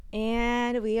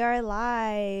And we are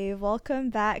live. Welcome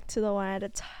back to the One at a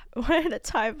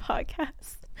Time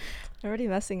podcast. I'm already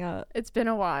messing up. It's been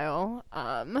a while.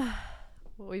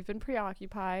 We've been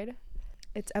preoccupied.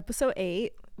 It's episode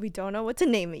 8. We don't know what to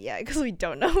name it yet because we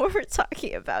don't know what we're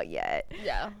talking about yet.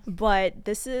 Yeah. But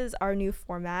this is our new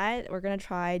format. We're going to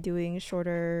try doing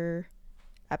shorter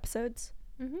episodes.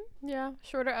 Yeah.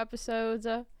 Shorter episodes,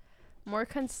 more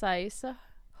concise.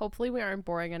 Hopefully we aren't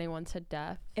boring anyone to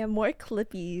death. And more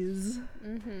clippies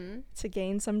Mm-hmm. to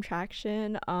gain some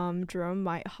traction. Jerome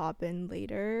might hop in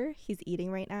later. He's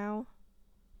eating right now,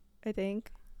 I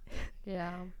think.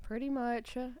 Yeah, pretty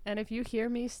much. And if you hear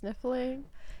me sniffling,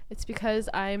 it's because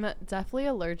I'm definitely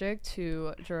allergic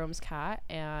to Jerome's cat.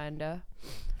 And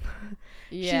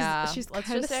yeah, she's let's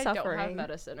kinda just say I don't have suffering.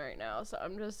 medicine right now, so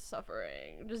I'm just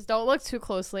suffering. Just don't look too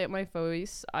closely at my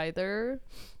face either,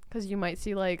 because you might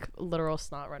see like literal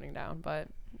snot running down. But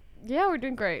yeah, we're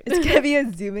doing great. It's gonna be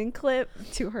a zoom in clip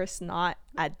to her snot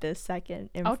at this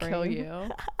second in I'll frame. kill you.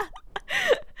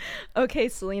 Okay,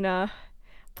 Selena,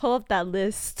 pull up that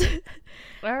list.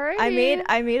 Alright.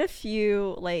 I made a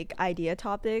few like idea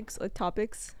topics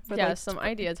for like some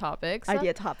idea topics.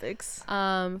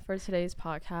 For today's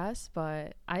podcast,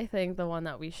 but I think the one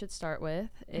that we should start with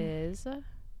is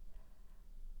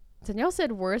Danielle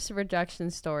said worst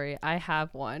rejection story. I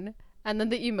have one. And then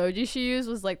the emoji she used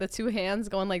was like the two hands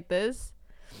going like this.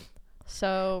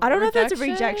 So I don't know if it's a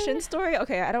rejection story.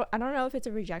 Okay, I don't know if it's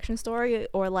a rejection story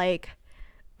or like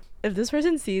if this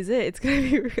person sees it, it's gonna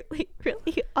be really,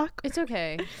 really awkward. It's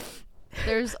okay.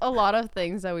 There's a lot of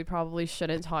things that we probably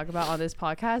shouldn't talk about on this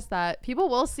podcast that people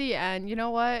will see, and you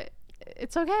know what?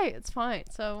 It's okay. It's fine.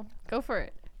 So go for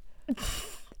it.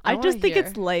 I just think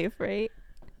it's life, right?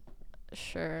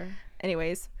 Sure.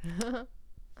 Anyways.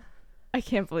 I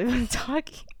can't believe I'm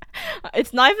talking.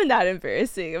 It's not even that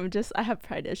embarrassing. I have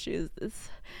pride issues.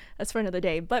 That's for another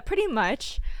day. But pretty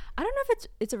much, I don't know if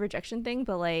it's a rejection thing,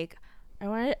 but like I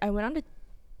went on a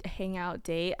hangout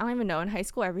date. I don't even know. In high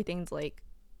school, everything's like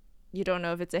you don't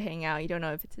know if it's a hangout, you don't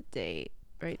know if it's a date,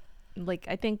 right? Like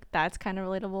I think that's kind of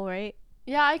relatable, right?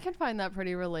 Yeah, I can find that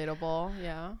pretty relatable.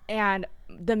 Yeah. And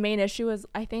the main issue was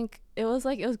I think it was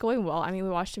going well. I mean, we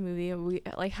watched a movie and we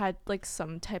like had like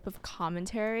some type of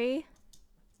commentary.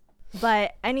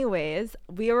 But anyways,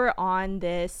 we were on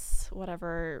this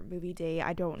whatever movie date.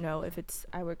 I don't know if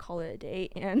I would call it a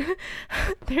date. And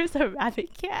there's a rabbit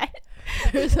cat.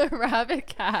 There's a rabbit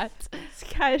cat. This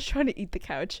cat is trying to eat the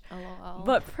couch. LOL.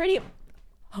 But pretty.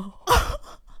 Look,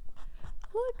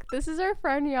 this is our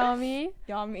friend Yami.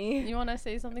 Yami. You want to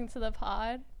say something to the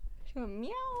pod? She went,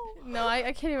 meow. No,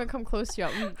 I can't even come close to you.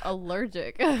 I'm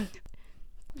allergic.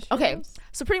 Okay,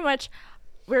 so pretty much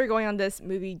we were going on this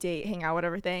movie date, hangout,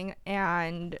 whatever thing,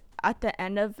 and at the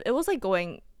end of it was like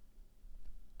going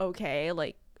okay.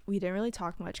 Like we didn't really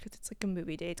talk much because it's like a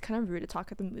movie date. It's kind of rude to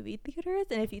talk at the movie theaters,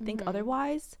 and if you think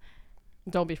otherwise,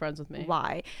 don't be friends with me.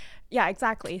 Why? Yeah,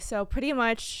 exactly. So pretty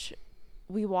much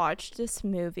we watched this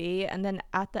movie, and then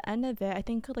at the end of it, I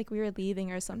think like we were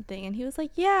leaving or something, and he was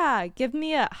like, yeah, give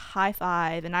me a high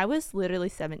five. And I was literally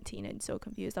 17 and so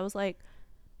confused. I was like,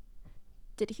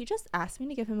 did he just ask me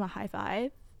to give him a high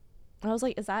five? And I was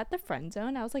like, is that the friend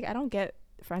zone? I was like, I don't get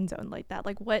friend zone like that.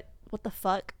 Like what the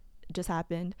fuck just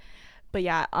happened? But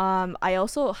yeah, I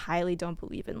also highly don't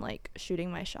believe in like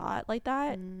shooting my shot like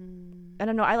that. I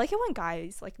don't know. I like it when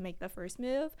guys like make the first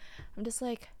move. I'm just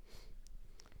like,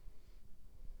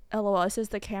 LOL, it says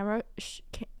the camera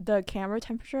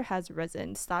temperature has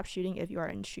risen. Stop shooting if you are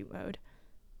in shoot mode.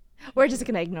 We're just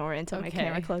gonna ignore it until my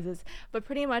camera closes. But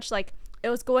pretty much like it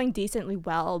was going decently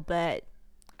well, but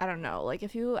I don't know. Like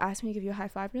if you ask me to give you a high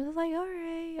five, and I was like, all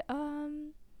right,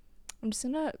 I'm just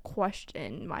gonna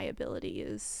question my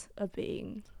abilities of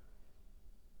being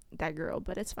that girl,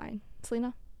 but it's fine.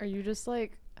 Selena, are you just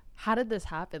like, how did this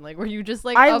happen? Like, were you just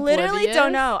like, I oblivious? literally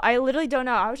don't know.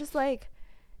 I was just like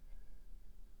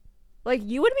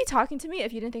you wouldn't be talking to me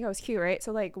if you didn't think I was cute, right?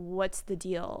 So like, what's the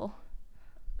deal?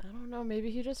 I don't know. Maybe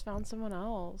he just found someone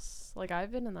else. Like,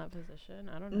 I've been in that position.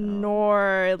 I don't know.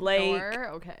 Nor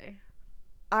okay.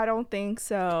 I don't think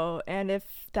so. And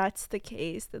if that's the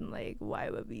case, then like, why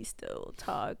would we still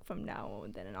talk from now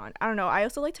and then and on? I don't know. I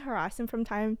also like to harass him from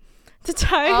time to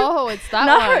time. Oh, it's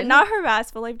that not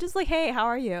harass, but like just like, hey, how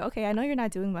are you? Okay, I know you're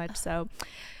not doing much, so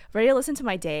ready to listen to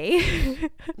my day.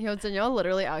 Danielle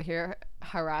literally out here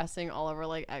harassing all of her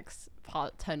like ex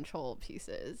potential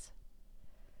pieces.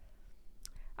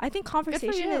 I think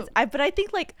conversation is but I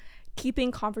think like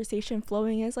keeping conversation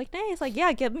flowing is like nice. Like,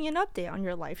 yeah, give me an update on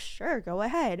your life. Sure, go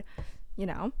ahead. You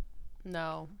know?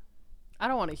 No. I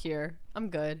don't want to hear. I'm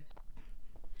good.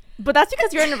 But that's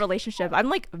because you're in a relationship. I'm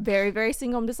like very, very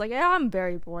single. I'm just like, yeah, I'm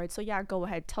very bored. So yeah, go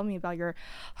ahead. Tell me about your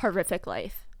horrific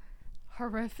life.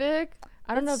 Horrific?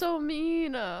 I don't know. So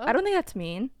mean. I don't think that's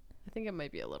mean. I think it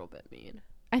might be a little bit mean.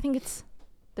 I think it's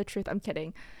the truth. I'm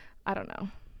kidding. I don't know.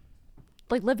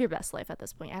 Like, live your best life at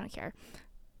this point. I don't care.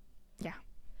 Yeah.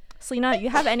 Selena, you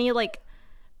have any like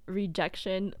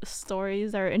rejection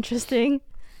stories that are interesting?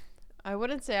 I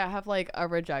wouldn't say I have like a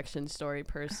rejection story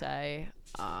per se.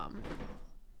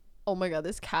 Oh my god,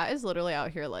 this cat is literally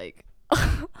out here like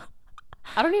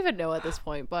I don't even know at this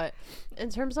point, but in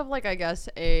terms of like I guess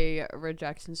a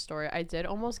rejection story, I did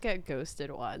almost get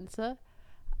ghosted once. There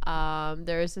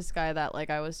was this guy that like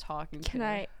I was talking to.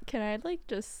 Can I like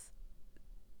just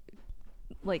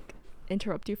like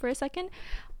interrupt you for a second?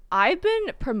 I've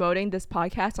been promoting this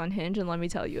podcast on Hinge, and let me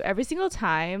tell you, every single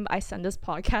time I send this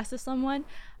podcast to someone,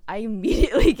 I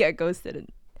immediately get ghosted,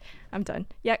 and I'm done.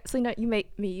 Yeah, Selena, you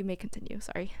may continue.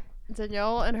 Sorry.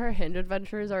 Danielle and her Hinge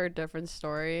adventures are a different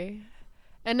story.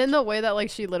 And in the way that like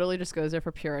she literally just goes there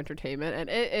for pure entertainment, and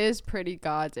it is pretty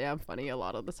goddamn funny a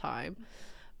lot of the time.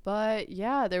 But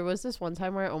yeah, there was this one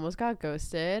time where I almost got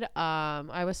ghosted.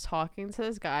 I was talking to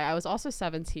this guy. I was also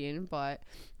 17, but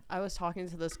I was talking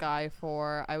to this guy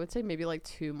for I would say maybe like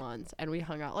 2 months, and we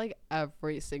hung out like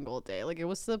every single day. Like it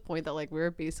was to the point that like we were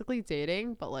basically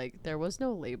dating, but like there was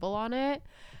no label on it.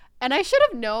 And I should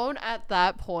have known at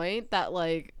that point that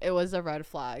like it was a red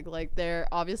flag. Like there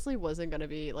obviously wasn't gonna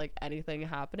be like anything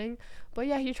happening. But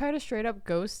yeah, he tried to straight up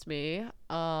ghost me.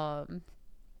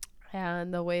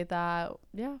 And the way that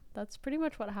that's pretty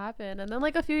much what happened. And then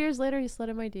like a few years later he slid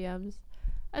in my DMs.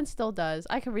 And still does.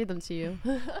 I can read them to you.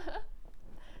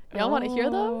 Y'all want to hear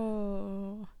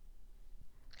them?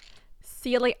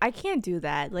 See, like I can't do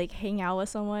that. Like hang out with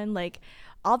someone, like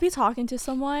I'll be talking to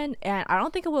someone and I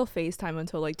don't think I will FaceTime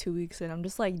until like 2 weeks in. I'm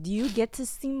just like, do you get to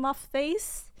see my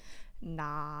face?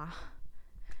 Nah.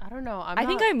 I don't know. I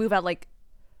think I move at like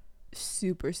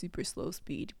super, super slow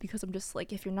speed because I'm just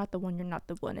like, if you're not the one, you're not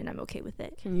the one, and I'm okay with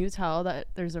it. Can you tell that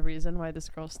there's a reason why this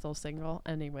girl's still single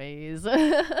anyways?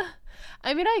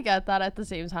 I mean, I get that. At the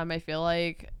same time, I feel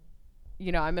like,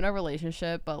 you know, I'm in a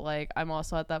relationship, but like I'm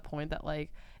also at that point that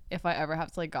like if I ever have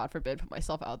to, like, God forbid, put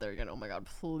myself out there again, oh my god,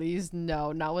 please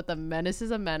no, not with the menaces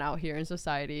of men out here in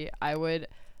society. I would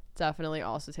definitely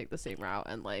also take the same route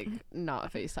and like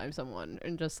not FaceTime someone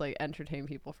and just like entertain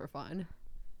people for fun.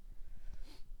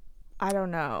 I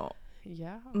don't know.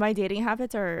 Yeah. My dating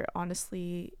habits are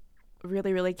honestly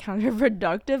really, really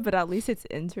counterproductive, but at least it's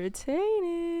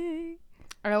entertaining.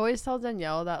 I always tell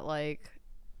Danielle that like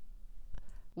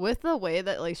with the way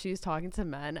that like she's talking to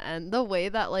men and the way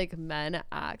that like men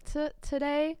act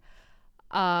today,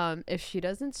 if she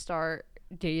doesn't start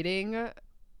dating,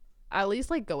 at least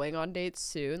like going on dates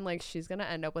soon, like she's gonna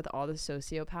end up with all the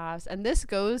sociopaths. And this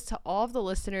goes to all of the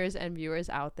listeners and viewers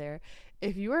out there.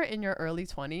 If you are in your early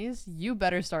 20s, you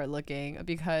better start looking,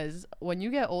 because when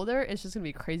you get older, it's just gonna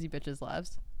be crazy bitches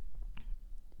lives.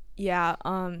 Yeah,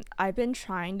 I've been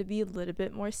trying to be a little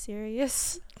bit more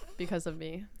serious because of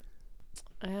me.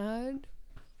 And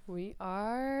we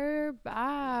are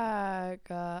back.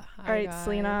 All right, guys.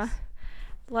 Selena,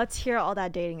 let's hear all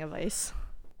that dating advice.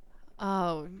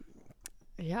 Oh,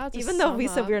 yeah. Even though we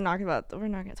said we're not gonna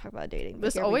talk about dating.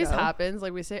 This always happens.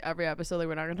 Like we say every episode, like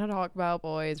we're not gonna talk about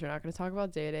boys. We're not gonna talk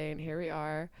about dating. And here we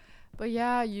are. But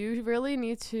yeah, you really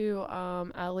need to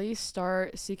at least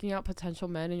start seeking out potential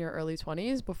men in your early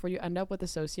 20s before you end up with the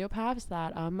sociopaths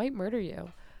that might murder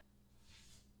you.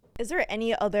 Is there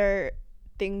any other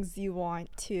things you want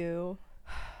to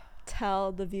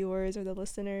tell the viewers or the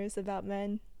listeners about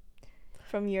men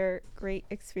from your great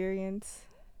experience?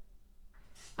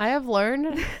 I have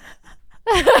learned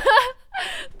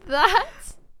that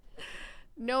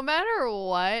no matter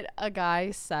what a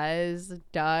guy says,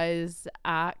 does,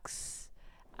 acts,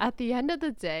 at the end of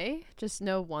the day, just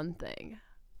know one thing.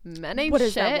 Men ain't shit. What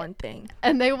is that one thing?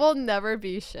 And they will never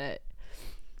be shit.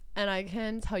 And I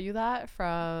can tell you that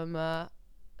from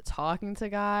talking to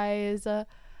guys,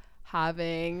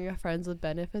 having friends with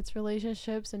benefits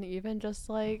relationships, and even just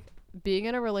like being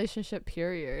in a relationship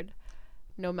period.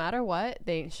 No matter what,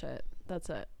 they ain't shit. That's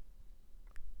it.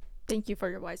 Thank you for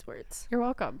your wise words. You're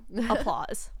welcome.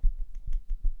 Applause.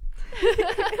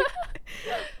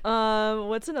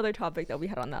 What's another topic that we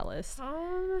had on that list?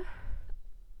 I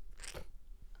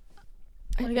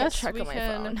guess we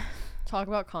can talk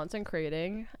about content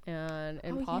creating and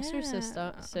imposter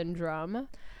syndrome.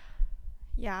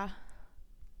 Yeah.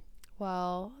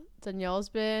 Well, Danielle's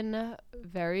been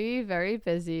very, very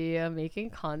busy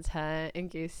making content. In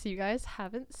case you guys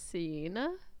haven't seen,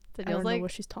 Danielle's I don't know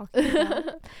what she's talking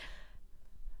about.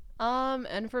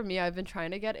 And for me, I've been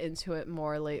trying to get into it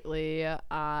more lately.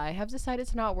 I have decided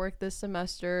to not work this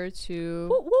semester to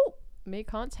Woo, woo. make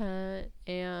content,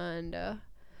 and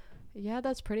yeah,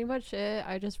 that's pretty much it.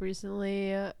 I just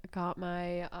recently got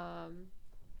my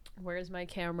where's my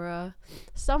camera?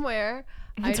 Somewhere.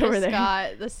 I It's over just there.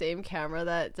 got the same camera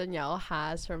that Danielle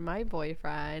has from my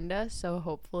boyfriend. So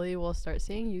hopefully we'll start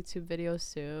seeing YouTube videos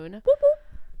soon. Woo, woo.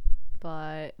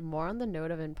 But more on the note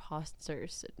of imposter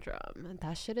syndrome.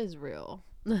 That shit is real.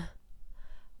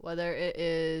 Whether it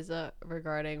is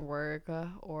regarding work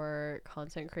or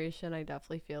content creation, I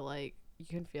definitely feel like you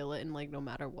can feel it in like no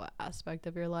matter what aspect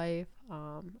of your life.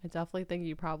 I definitely think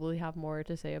you probably have more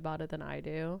to say about it than I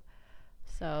do.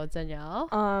 So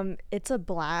Danielle. It's a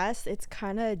blast. It's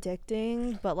kind of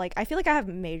addicting, but like I feel like I have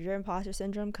major imposter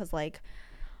syndrome because like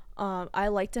I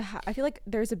like to I feel like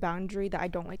there's a boundary that I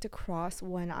don't like to cross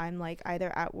when I'm like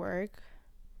either at work,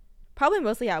 probably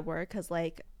mostly at work, because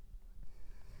like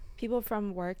people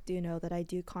from work do know that I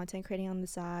do content creating on the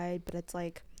side, but it's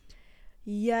like,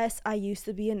 yes, I used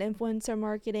to be in influencer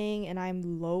marketing and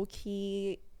I'm low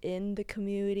key in the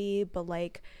community, but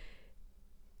like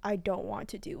I don't want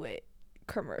to do it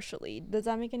commercially. Does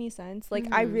that make any sense? Like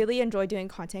I really enjoy doing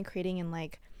content creating and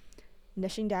like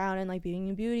niching down and like being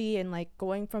in beauty, and like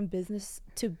going from business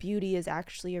to beauty is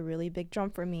actually a really big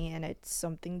jump for me, and it's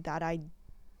something that I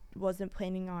wasn't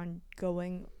planning on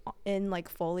going in like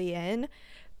fully in,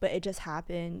 but it just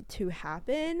happened to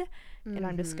happen. And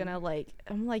I'm just gonna like,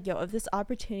 I'm like, yo, if this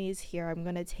opportunity is here, I'm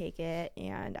gonna take it,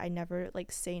 and I never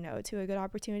like say no to a good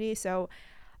opportunity. So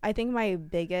I think my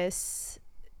biggest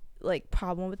like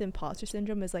problem with imposter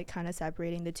syndrome is like kind of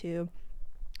separating the two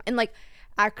and like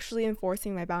actually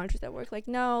enforcing my boundaries at work. Like,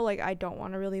 no, like I don't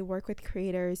want to really work with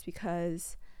creators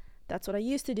because that's what I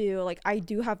used to do. Like I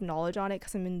do have knowledge on it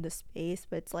because I'm in the space,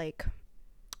 but it's like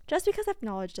just because I have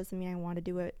knowledge doesn't mean I want to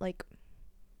do it like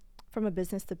from a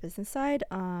business to business side.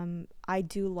 I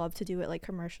do love to do it like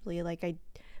commercially. Like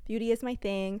beauty is my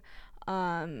thing.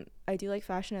 I do like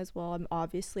fashion as well. I'm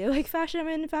obviously like fashion. I'm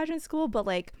in fashion school, but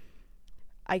like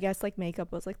I guess like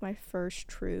makeup was like my first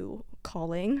true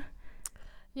calling.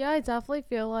 Yeah, I definitely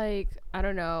feel like, I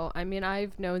don't know. I mean,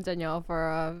 I've known Danielle for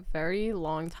a very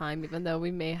long time, even though we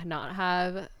may not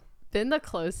have been the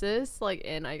closest, like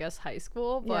in, I guess, high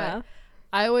school. But Yeah.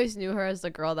 I always knew her as the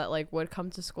girl that like would come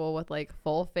to school with like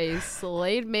full face,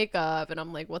 slayed makeup. And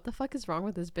I'm like, what the fuck is wrong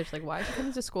with this bitch? Like, why is she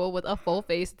coming to school with a full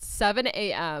face at 7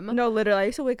 a.m.? No, literally, I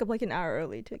used to wake up like an hour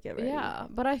early to get ready. Yeah,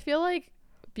 but I feel like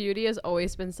beauty has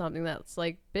always been something that's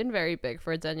like been very big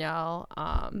for Danielle,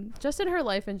 just in her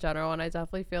life in general. And I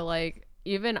definitely feel like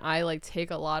even I like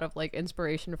take a lot of like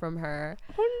inspiration from her.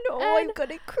 Oh no, And I'm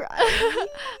gonna cry.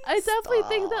 I definitely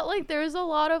think that like there's a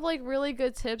lot of like really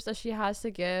good tips that she has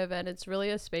to give, and it's really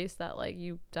a space that like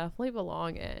you definitely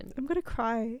belong in. I'm gonna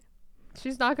cry.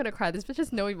 She's not gonna cry. This bitch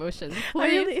has no emotions. I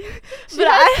Please. really, She but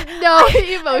has no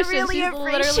emotions. really She's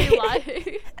literally appreciate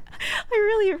lying. I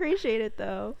really appreciate it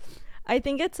though. I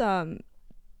think it's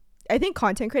I think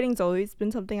content creating's always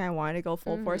been something I wanted to go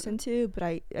full force into, but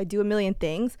I do a million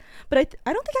things. But I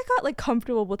don't think I got like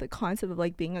comfortable with the concept of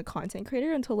like being a content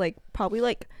creator until like probably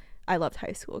like I loved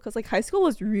high school, because like high school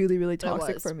was really really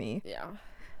toxic for me.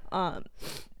 Yeah.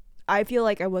 I feel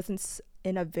like I wasn't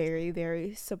in a very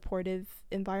very supportive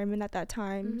environment at that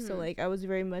time, so like I was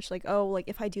very much like, oh, like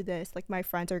if I do this, like my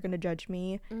friends are gonna judge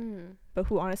me, but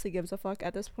who honestly gives a fuck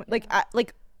at this point?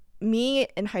 Like me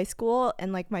in high school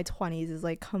and like my 20s is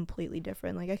like completely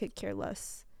different. Like I could care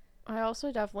less. I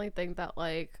also definitely think that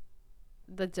like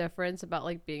the difference about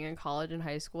like being in college and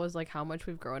high school is like how much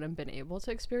we've grown and been able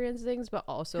to experience things, but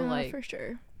also like for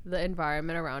sure the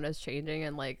environment around us changing,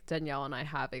 and like Danielle and I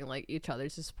having like each other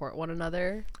to support one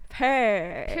another.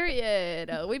 Period.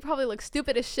 We probably look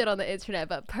stupid as shit on the internet,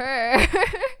 but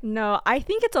no, I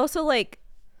think it's also like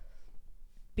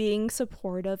being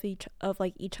supportive of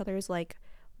like each other's like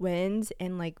wins,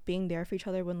 and like being there for each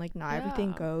other when like not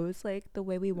everything goes like the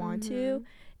way we want to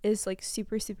is like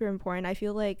super super important. I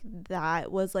feel like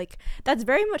that was like, that's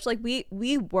very much like we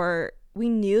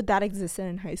knew that existed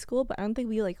in high school, but I don't think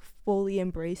we like fully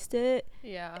embraced it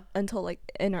until like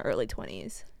in our early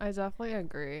 20s. I definitely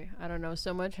agree. I don't know,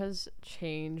 so much has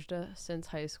changed since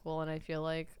high school, and I feel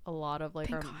like a lot of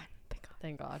like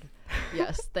thank God.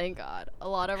 Yes, thank God. A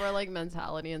lot of our like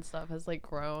mentality and stuff has like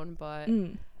grown, but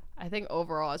I think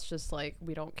overall it's just like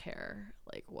we don't care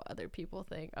like what other people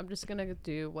think. I'm just gonna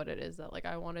do what it is that like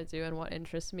I want to do and what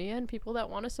interests me, and people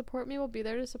that want to support me will be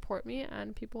there to support me,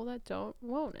 and people that don't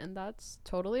won't, and that's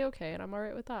totally okay, and I'm all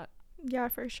right with that. Yeah,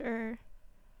 for sure.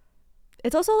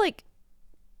 It's also like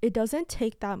it doesn't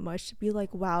take that much to be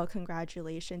like, wow,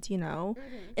 congratulations, you know.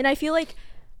 And I feel like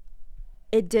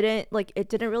it didn't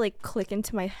really click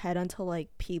into my head until like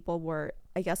people were,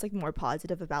 I guess, like more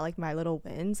positive about like my little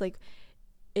wins. Like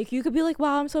if you could be like,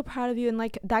 wow, I'm so proud of you, and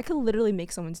like that could literally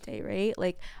make someone's day, right?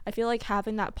 Like I feel like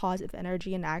having that positive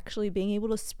energy and actually being able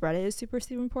to spread it is super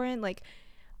super important. Like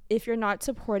if you're not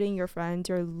supporting your friends,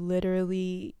 you're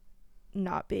literally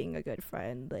not being a good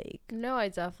friend. Like No, I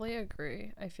definitely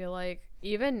agree. I feel like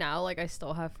even now, like I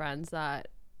still have friends that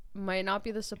might not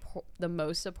be the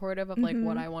most supportive of like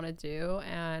what I want to do,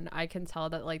 and I can tell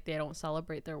that like they don't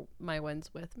celebrate my wins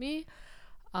with me.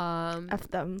 F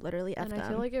them, literally F And them. I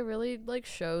feel like it really like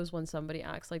shows when somebody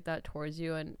acts like that towards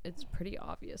you, and it's pretty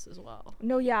obvious as well.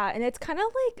 No, yeah, and it's kind of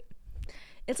like,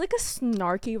 it's like a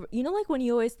snarky, you know, like when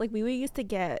you always like we used to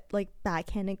get like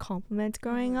backhanded compliments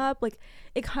growing up, like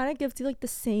it kind of gives you like the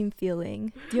same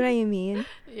feeling. Do you know what I mean?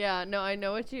 Yeah, no, I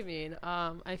know what you mean.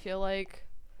 I feel like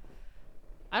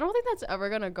I don't think that's ever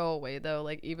gonna go away though.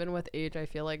 Like even with age, I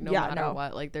feel like no matter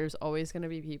what, like there's always gonna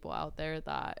be people out there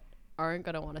that aren't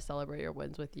gonna want to celebrate your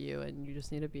wins with you, and you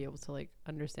just need to be able to like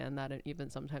understand that, and even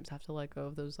sometimes have to let go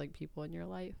of those like people in your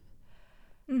life.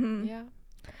 Yeah.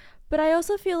 But I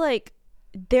also feel like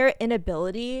their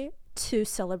inability to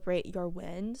celebrate your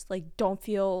wins, like don't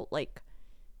feel like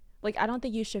I don't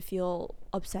think you should feel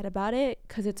upset about it,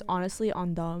 because it's honestly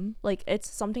on them. Like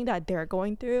it's something that they're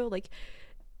going through. Like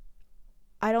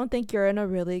I don't think you're in a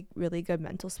really really good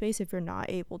mental space if you're not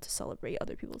able to celebrate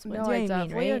other people's wins. No, You know I what I mean,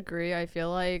 definitely right? agree. I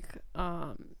feel like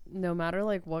no matter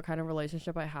like what kind of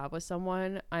relationship I have with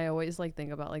someone, I always like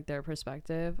think about like their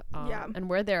perspective and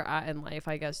where they're at in life,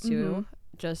 I guess too,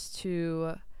 just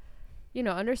to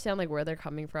understand like where they're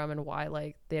coming from and why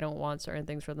like they don't want certain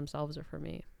things for themselves or for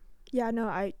me. Yeah, no,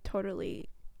 I totally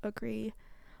agree.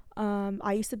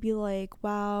 I used to be like,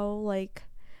 wow, like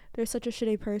they're such a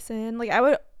shitty person. Like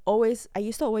I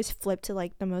used to always flip to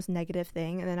like the most negative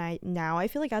thing, and then I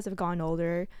feel like as I've gotten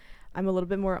older, I'm a little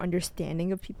bit more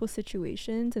understanding of people's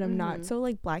situations, and I'm not so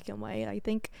like black and white. I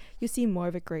think you see more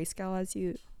of a grayscale as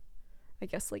you, I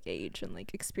guess, like age and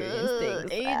like experience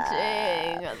things.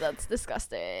 Aging, that's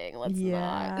disgusting. Let's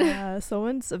not. Yeah,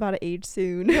 someone's about to age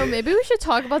soon. No, maybe we should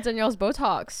talk about Danielle's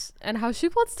Botox and how she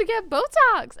wants to get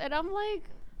Botox, and I'm like,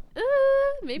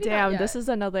 maybe not Damn, yet. this is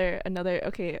another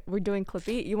okay, we're doing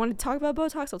Clippy. You want to talk about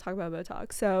Botox? I'll talk about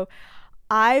Botox. So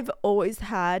I've always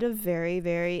had a very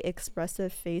very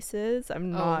expressive faces.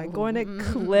 I'm not going to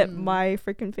clip my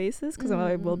freaking faces because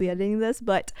I will be editing this,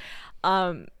 but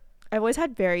I've always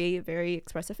had very very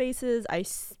expressive faces. I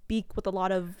speak with a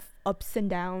lot of ups and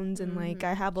downs, and like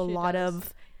I have a lot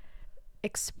of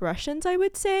expressions, I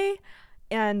would say,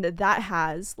 and that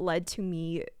has led to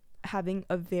me having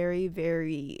a very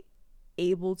very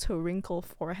able to wrinkle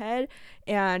forehead,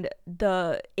 and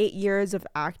the 8 years of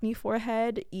acne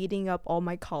forehead eating up all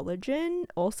my collagen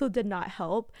also did not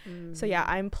help. So yeah,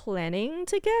 I'm planning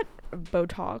to get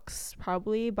Botox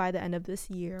probably by the end of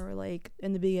this year or like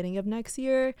in the beginning of next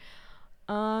year.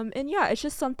 And yeah, it's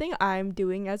just something I'm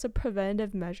doing as a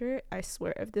preventive measure. I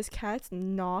swear, if this cat's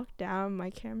knocked down my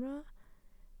camera,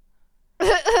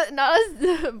 not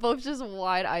us both just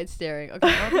wide-eyed staring. Okay,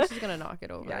 I don't think she's gonna knock it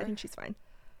over. yeah, I think she's fine.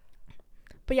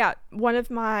 But yeah, one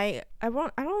of my I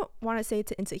don't want to say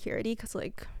it's an insecurity because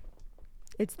like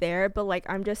it's there, but like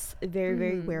I'm just very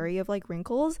very wary of like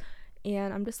wrinkles,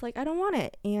 and I'm just like I don't want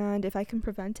it, and if I can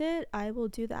prevent it, I will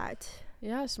do that.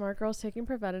 Yeah, smart girls taking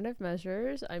preventative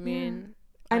measures. I mean,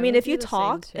 if you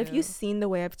talk, if you've seen the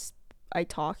way I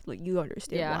talk, like you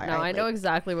understand. Yeah, why no, I know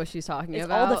exactly what she's talking it's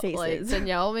about. all the faces. Like,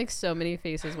 Danielle makes so many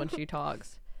faces when she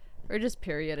talks, or just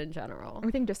period in general. I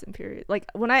think just in period. Like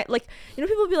when I like,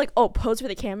 people be like, oh, pose for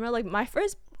the camera. Like my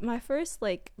first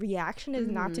like reaction is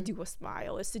not to do a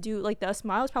smile. It's to do like the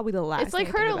smile is probably the last. It's like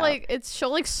her to like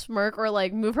she'll like smirk or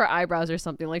like move her eyebrows or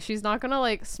something. Like she's not gonna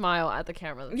like smile at the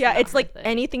camera. That's yeah, it's like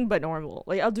anything but normal.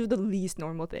 Like I'll do the least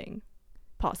normal thing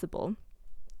possible,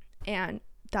 and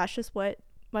that's just what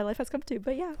my life has come to.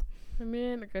 But yeah, I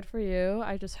mean, good for you.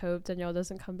 I just hope Danielle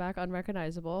doesn't come back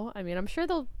unrecognizable. I mean, I'm sure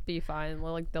they'll be fine.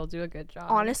 Like they'll do a good job.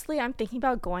 Honestly, I'm thinking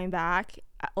about going back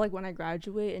like when I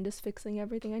graduate and just fixing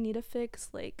everything I need to fix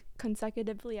like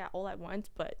consecutively all at once.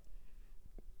 But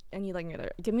I need like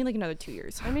give me like another 2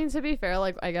 years. I mean, to be fair,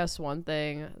 like I guess one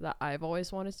thing that I've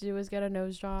always wanted to do is get a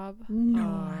nose job.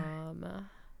 No.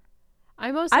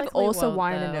 I've also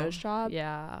wanted a nose job.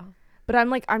 Yeah. But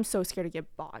I'm so scared to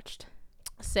get botched.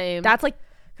 Same. That's like,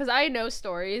 because I know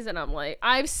stories, and I'm like,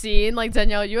 I've seen, like,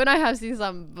 Danielle, you and I have seen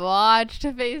some botched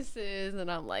faces, and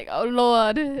I'm like, oh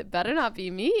lord, it better not be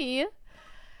me.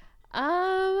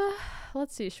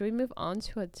 Let's see, should we move on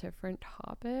to a different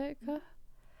topic?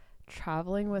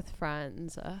 Traveling with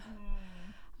friends.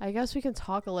 I guess we can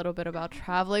talk a little bit about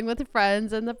traveling with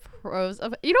friends and the pros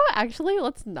of, you know what, actually,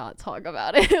 let's not talk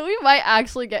about it. We might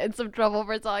actually get in some trouble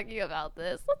for talking about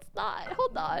this. Let's not.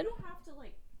 Hold on. We don't have to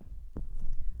like.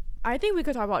 I think we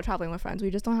could talk about traveling with friends. We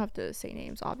just don't have to say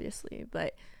names, obviously.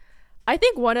 But I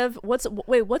think what's one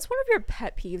of your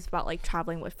pet peeves about like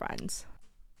traveling with friends?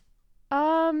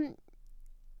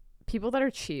 People that are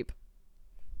cheap.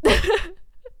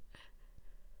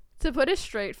 To put it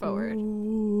straightforward.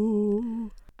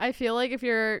 Ooh. I feel like if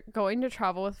you're going to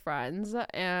travel with friends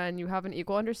and you have an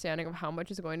equal understanding of how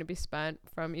much is going to be spent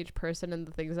from each person and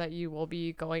the things that you will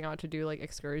be going out to do, like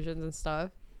excursions and stuff,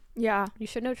 Yeah. you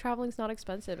should know traveling's not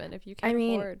expensive. And if you can't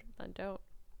afford, then don't.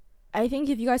 I think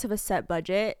if you guys have a set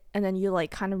budget and then you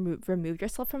like kind of remove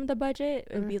yourself from the budget,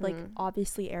 it would be like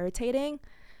obviously irritating.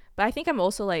 But I think I'm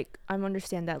also like, I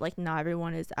understand that like not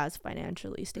everyone is as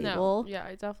financially stable. No, yeah,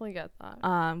 I definitely get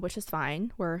that. Which is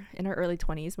fine. We're in our early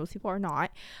 20s. Most people are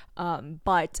not.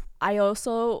 But I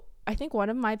think one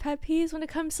of my pet peeves when it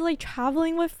comes to like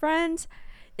traveling with friends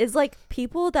is like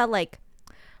people that like,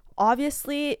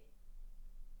 obviously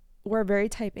we're very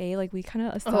type A. Like we kind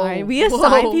of assign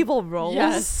people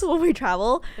roles when we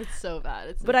travel. It's so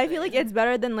bad. But I feel like it's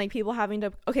better than like people having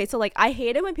to, okay, so like I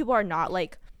hate it when people are not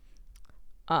like,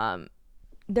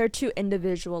 they're too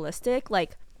individualistic,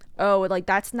 like, oh, like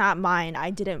that's not mine, I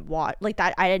didn't watch like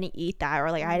that, I didn't eat that,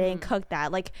 or like I didn't cook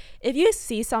that. Like if you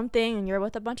see something and you're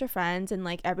with a bunch of friends and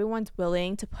like everyone's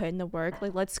willing to put in the work,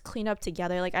 like let's clean up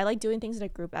together. Like I like doing things in a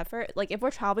group effort. Like if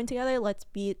we're traveling together, let's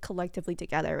be collectively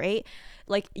together, right?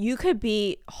 Like you could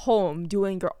be home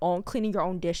doing your own, cleaning your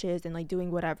own dishes and like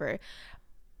doing whatever.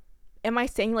 Am I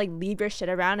saying like leave your shit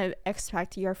around and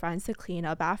expect your friends to clean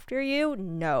up after you?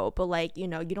 No, but like, you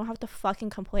know, you don't have to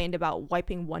fucking complain about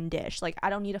wiping one dish. Like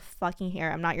I don't need a fucking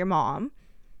hair. I'm not your mom.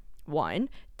 1,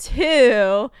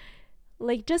 2,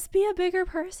 like just be a bigger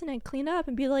person and clean up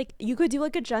and be like, you could do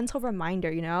like a gentle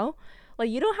reminder, you know?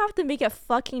 Like you don't have to make it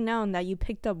fucking known that you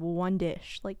picked up one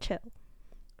dish. Like chill.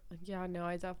 Yeah, no,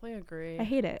 I definitely agree. I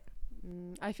hate it.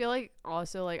 I feel like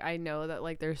also like I know that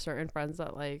like there's certain friends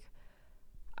that like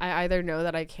I either know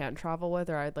that I can't travel with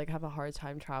or I'd like have a hard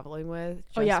time traveling with.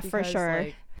 Oh yeah, for sure.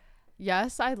 Like,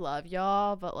 yes, I love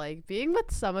y'all, but like being with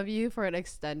some of you for an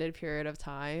extended period of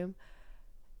time,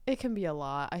 it can be a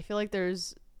lot. I feel like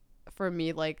there's, for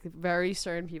me, like very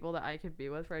certain people that I could be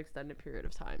with for an extended period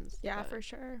of times. Yeah, for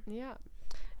sure. Yeah.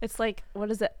 It's like, what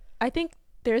is it? I think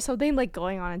there's something like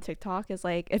going on TikTok is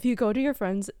like if you go to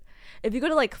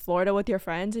like Florida with your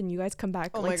friends and you guys come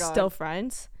back like still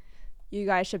friends, you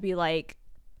guys should be like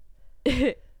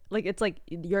like it's like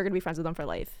you're gonna be friends with them for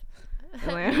life.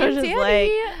 Like, I was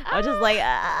just like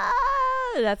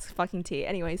that's fucking tea.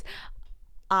 Anyways,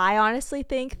 I honestly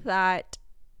think that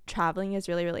traveling is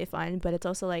really really fun, but it's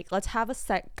also like let's have a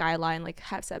set guideline, like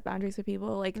have set boundaries with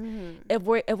people. Like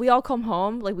if we all come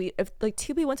home, like if like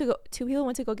two people went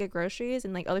to go get groceries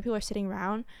and like other people are sitting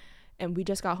around and we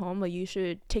just got home, like you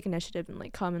should take initiative and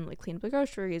like come and like clean up the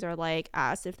groceries or like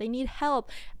ask if they need help.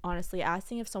 Honestly,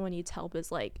 asking if someone needs help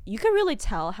is like you can really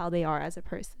tell how they are as a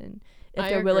person if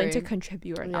they're willing to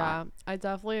contribute or not. Yeah, I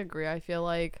definitely agree. I feel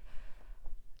like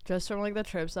just from like the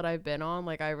trips that I've been on,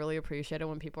 like I really appreciate it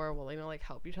when people are willing to like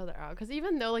help each other out, because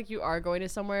even though like you are going to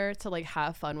somewhere to like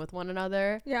have fun with one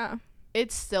another, yeah,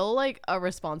 it's still like a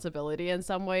responsibility in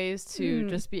some ways to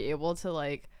just be able to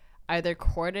like either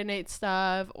coordinate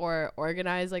stuff or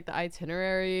organize like the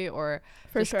itinerary or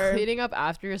cleaning up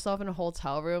after yourself in a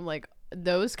hotel room. Like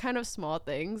those kind of small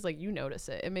things, like you notice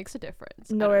it makes a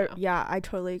difference. Yeah, I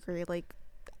totally agree. Like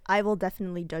I will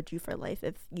definitely judge you for life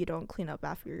if you don't clean up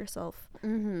after yourself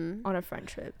on a friend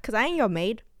trip, because I ain't your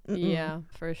maid. Yeah,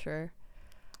 for sure,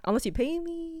 unless you pay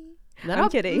me. I'm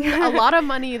kidding. A lot of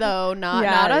money though,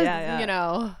 not you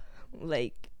know,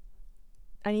 like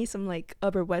I need some like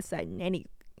Upper West Side nanny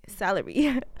salary.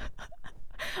 Okay.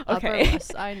 Upper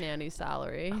West Side nanny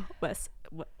salary.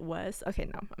 West. Okay,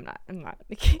 no, I'm not.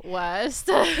 West.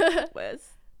 West.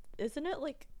 Isn't it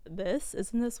like this?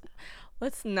 Isn't this?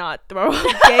 Let's not throw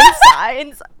gang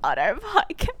signs on our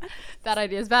podcast. Bad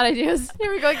ideas.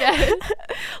 Here we go again.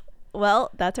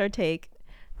 Well, that's our take.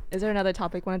 Is there another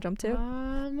topic you want to jump to?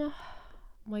 I'm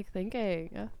like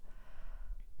thinking.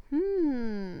 I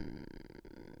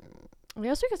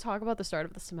guess we could talk about the start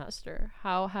of the semester.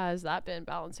 How has that been,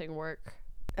 balancing work?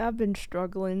 I've been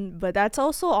struggling, but that's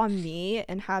also on me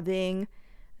and having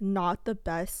not the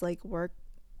best like work,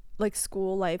 like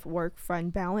school life, work,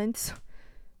 friend balance.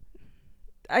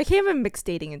 I can't even mix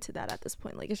dating into that at this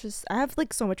point. Like it's just I have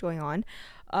like so much going on.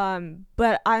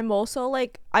 But I'm also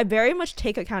like I very much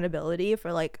take accountability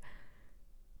for like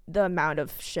the amount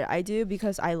of shit I do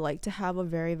because I like to have a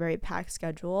very, very packed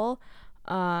schedule.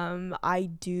 I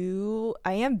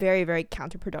am very, very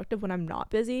counterproductive when I'm not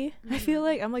busy. I feel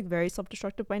like I'm like very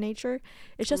self-destructive by nature.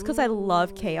 It's just because I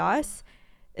love chaos.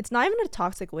 It's not even a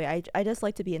toxic way. I just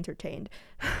like to be entertained.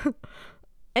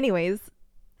 Anyways,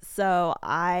 so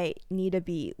I need to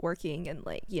be working and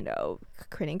like, you know,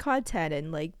 creating content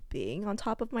and like being on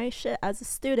top of my shit as a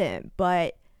student.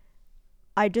 But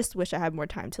I just wish I had more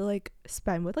time to like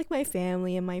spend with like my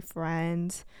family and my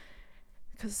friends,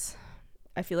 because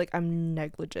I feel like I'm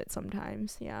negligent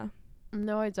sometimes. Yeah.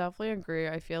 No, I definitely agree.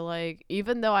 I feel like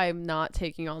even though I'm not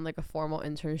taking on like a formal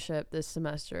internship this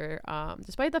semester,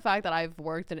 despite the fact that I've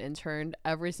worked and interned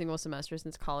every single semester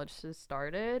since college has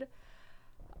started,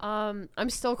 I'm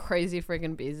still crazy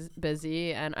freaking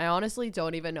busy, and I honestly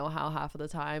don't even know how half of the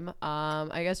time.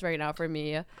 I guess right now for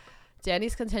me,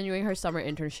 Danny's continuing her summer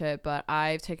internship, but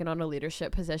I've taken on a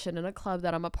leadership position in a club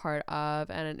that I'm a part of,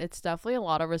 and it's definitely a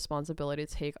lot of responsibility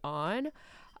to take on.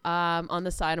 On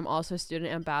the side, I'm also a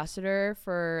student ambassador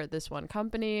for this one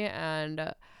company,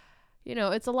 and you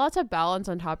know, it's a lot to balance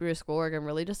on top of your schoolwork and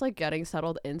really just like getting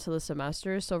settled into the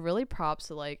semester. So really props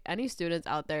to like any students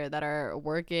out there that are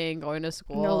working, going to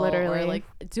school, No, literally. or like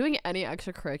doing any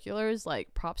extracurriculars.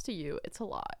 Like props to you. It's a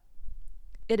lot.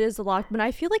 It is a lot, but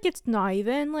I feel like it's not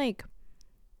even like,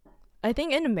 I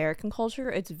think in American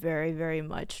culture, it's very, very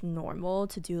much normal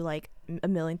to do like a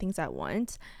million things at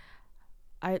once.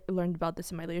 I learned about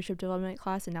this in my leadership development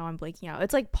class, and now I'm blanking out.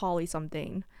 It's like poly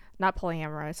something, not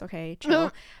polyamorous. Okay,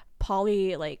 chill.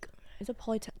 Poly, like, is it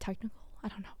technical? I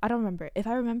don't know. I don't remember. If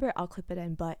I remember, I'll clip it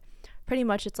in. But pretty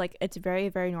much, it's like it's very,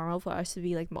 very normal for us to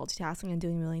be like multitasking and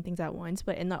doing a million things at once.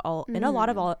 But in a lot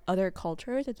of other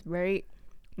cultures, it's very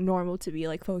normal to be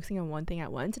like focusing on one thing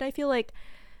at once. And I feel like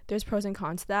there's pros and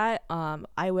cons to that.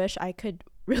 I wish I could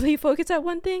really focus at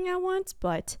one thing at once,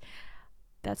 but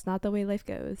that's not the way life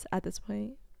goes at this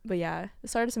point. But yeah, the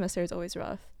start of the semester is always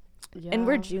rough. Yeah. And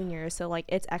we're juniors, so like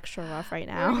it's extra rough right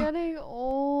now. We're getting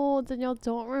old. Danielle,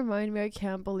 don't remind me. I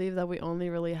can't believe that we only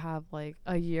really have like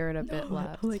a year and a bit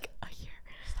left. Like a year.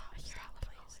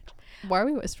 Why are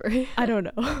we whispering? I don't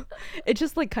know. It's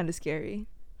just like kind of scary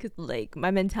because like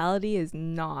my mentality is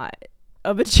not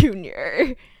of a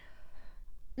junior.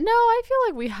 No, I feel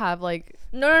like we have like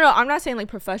no, I'm not saying like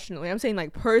professionally, I'm saying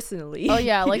like personally. Oh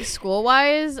yeah, like school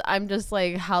wise, I'm just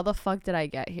like, how the fuck did I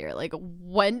get here? Like,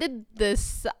 when did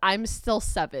this? I'm still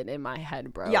 7 in my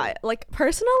head, bro. Yeah, like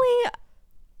personally,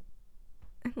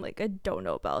 like I don't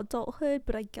know about adulthood,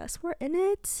 but I guess we're in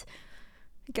it.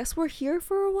 I guess we're here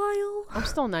for a while. I'm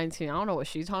still 19. I don't know what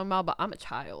she's talking about, but I'm a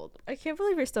child. I can't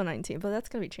believe you're still 19, but that's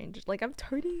gonna be changed. Like I'm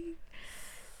 30.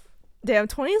 Damn,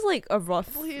 20 is like a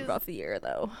rough year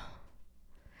though.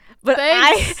 But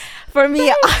Thanks.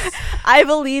 I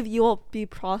believe you will be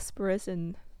prosperous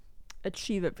and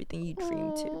achieve everything you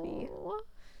dream to be.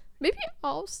 Maybe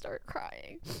I'll start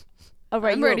crying. I'm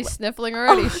already sniffling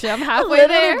already. Shit, I'm halfway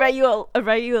there. Write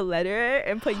you a letter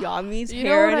and put Yami's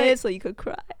hair in it so you could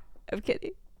cry. I'm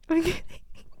kidding.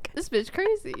 This bitch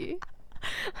crazy.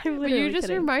 But you just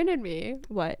reminded me.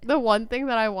 What? The one thing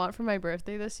that I want for my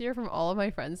birthday this year from all of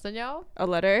my friends, Danielle. A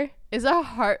letter? Is a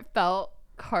heartfelt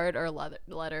card or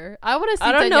letter. I want to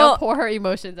see Danielle pour her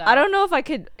emotions out. I don't know if I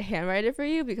could handwrite it for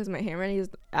you because my handwriting is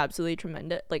absolutely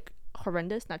tremendous. Like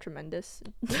horrendous, not tremendous.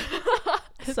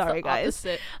 Sorry guys.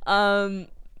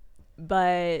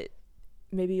 But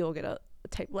maybe you'll get a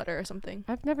typed letter or something.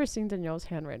 I've never seen Danielle's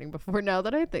handwriting before. Now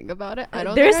that I think about it, I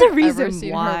don't There's think a I've reason ever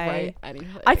seen why. her write anything.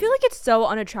 I feel like it's so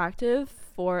unattractive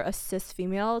for a cis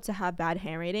female to have bad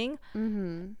handwriting.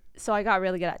 So I got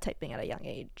really good at typing at a young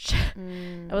age.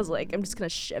 I was like, I'm just gonna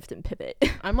shift and pivot.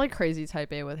 I'm like crazy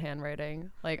type A with handwriting.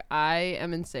 Like I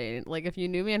am insane. Like if you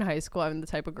knew me in high school, I'm the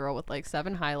type of girl with like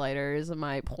 7 highlighters,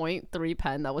 my .3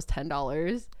 pen that was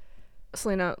 $10.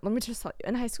 Selena, let me just tell you,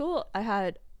 in high school I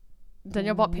had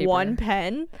Danielle bought paper. 1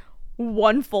 pen,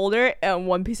 1 folder, and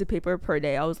 1 piece of paper per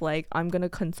day. I was like, I'm gonna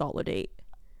consolidate.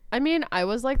 I mean, I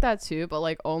was like that too, but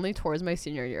like only towards my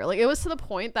senior year. Like it was to the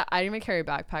point that I didn't even carry a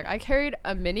backpack. I carried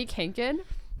a mini Kanken.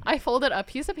 I folded a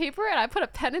piece of paper and I put a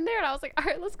pen in there and I was like, all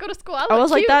right, let's go to school. I was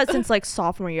like that since like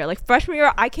sophomore year. Like freshman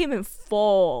year, I came in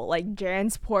full like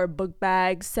Jansport book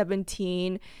bag,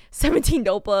 17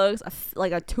 notebooks,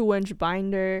 like a 2-inch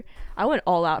binder. I went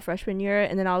all out freshman year,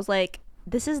 and then I was like,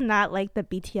 this is not like the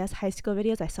BTS high school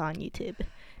videos I saw on YouTube.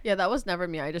 Yeah, that was never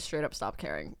me. I just straight up stopped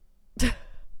caring.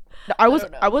 I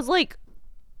was like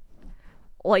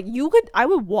like I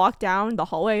would walk down the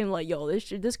hallway and like, yo,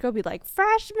 this girl be like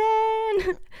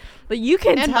freshman. But you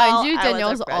can And tell mind you, I was a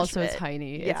Danielle's also freshman.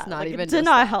 tiny. Yeah, It's not like, even it did just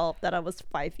not that. help that I was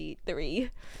 5'3".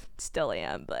 Still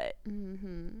am, but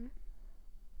Mm-hmm.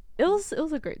 it was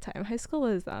a great time. High school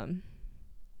was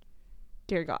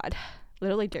dear God.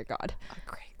 Literally dear God. A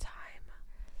great time.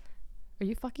 Are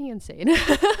you fucking insane?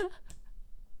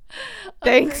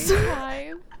 Thanks. A great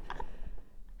time.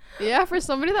 Yeah, for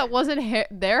somebody that wasn't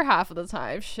there half of the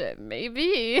time, shit,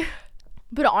 maybe.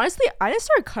 But honestly, I didn't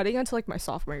start cutting until like my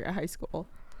sophomore year of high school.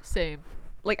 Same.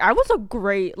 Like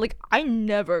I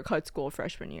never cut school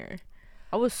freshman year.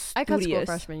 I was studious. I cut school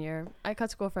freshman year. I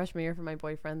cut school freshman year for my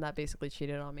boyfriend that basically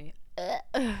cheated on me.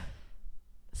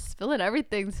 Spilling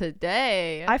everything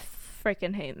today. I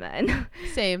freaking hate men.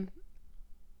 Same.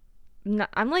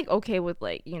 I'm like okay with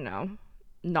like, you know,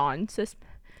 non-cis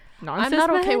I'm not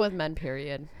men? okay with men,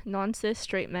 period. Non-cis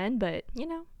straight men, but you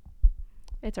know,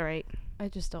 it's all right. I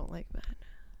just don't like men.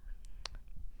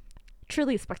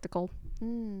 Truly a spectacle.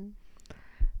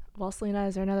 Well, Selena,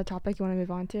 is there another topic you want to move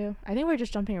on to? I think we're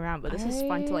just jumping around, but this is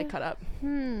fun to like cut up. I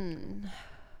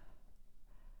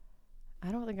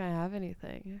don't think I have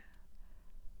anything.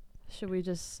 Should we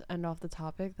just end off the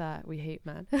topic that we hate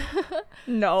men?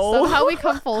 No. Somehow we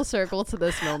come full circle to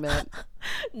this moment.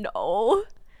 No.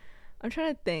 I'm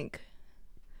trying to think.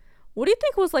 What do you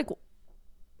think was like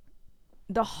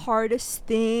the hardest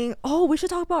thing? Oh, we should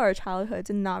talk about our childhoods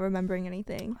and not remembering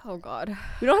anything. Oh God.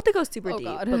 We don't have to go super deep,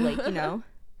 God. but like, you know.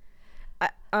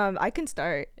 I can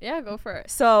start. Yeah, go for it.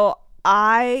 So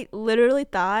I literally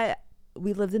thought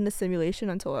we lived in a simulation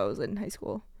until I was in high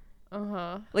school.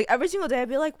 Like every single day I'd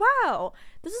be like, wow,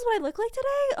 this is what I look like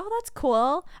today. Oh, that's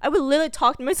cool. I would literally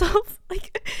talk to myself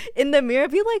like in the mirror,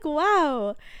 be like,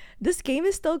 wow, this game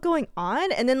is still going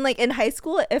on. And then like in high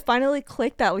school it finally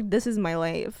clicked that like this is my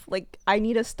life. Like I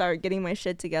need to start getting my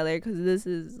shit together, because this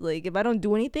is like, if I don't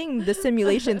do anything, the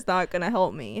simulation's not gonna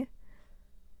help me.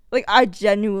 Like I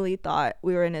genuinely thought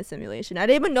we were in a simulation. I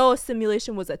didn't even know a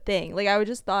simulation was a thing. Like I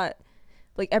just thought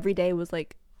like every day was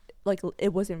like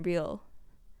it wasn't real.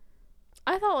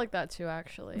 I thought like that too,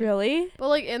 actually. Really? But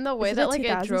like in the way Is it that a like it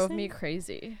 2000s drove thing? me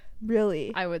crazy.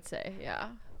 Really? I would say, yeah.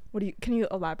 Can you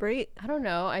elaborate? I don't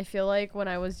know. I feel like when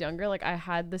I was younger, like I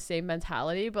had the same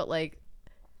mentality, but like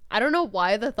I don't know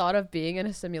why the thought of being in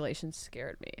a simulation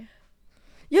scared me.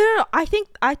 Yeah, no, I think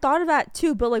I thought of that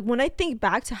too, but like when I think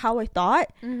back to how I thought,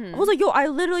 I was like, yo, I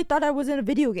literally thought I was in a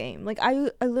video game. Like I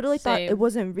literally thought it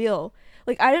wasn't real.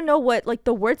 Like I didn't know what, like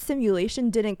the word simulation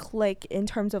didn't click in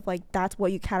terms of like that's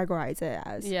what you categorize it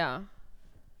as. Yeah.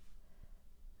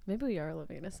 Maybe we are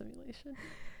living in a simulation.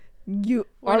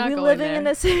 Are we living in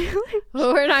a simulation?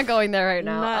 We're not going there right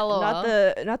now.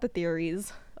 Not the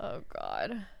theories. Oh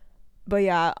God. But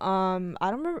yeah,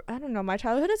 I don't know. My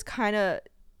childhood is kind of,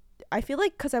 I feel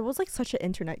like, because I was like such an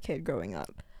internet kid growing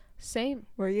up. Same.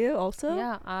 Were you also?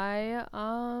 Yeah, I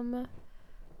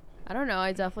don't know.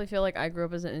 I definitely feel like I grew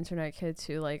up as an internet kid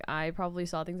too. Like I probably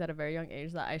saw things at a very young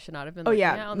age that I should not have been looking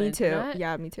at on the internet.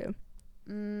 Yeah, me too.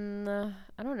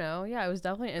 I don't know. Yeah, I was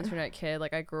definitely an internet kid.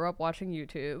 Like I grew up watching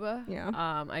YouTube. Yeah.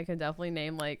 I can definitely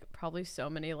name like probably so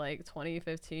many like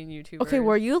 2015 YouTubers. Okay,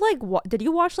 were you like did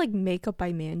you watch like Makeup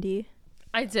by Mandy?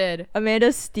 I did.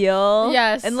 Amanda Steele.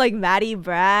 Yes. And like Maddie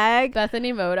Bragg.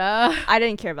 Bethany Moda. I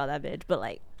didn't care about that bitch, but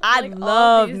like I Like, all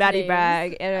love these Maddie names.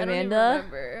 Bragg and I don't even Amanda.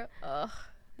 remember. Ugh.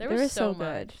 They were so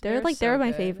good. much. They were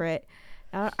my favorite.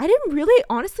 I didn't really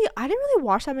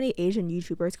watch that many Asian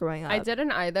YouTubers growing up. I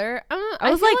didn't either. I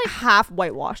was like half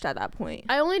whitewashed at that point.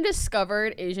 I only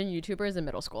discovered Asian YouTubers in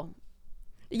middle school.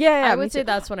 Yeah, I would say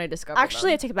that's when I discovered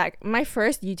Actually, them. I take it back. My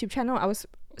first YouTube channel I was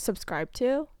subscribed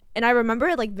to, and I remember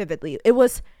it like vividly. I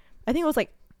think it was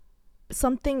like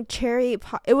something cherry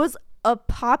pop. It was a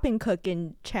poppin'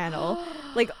 cooking channel,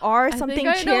 like R something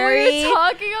cherry,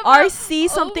 RC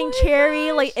something cherry.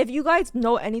 Gosh. Like if you guys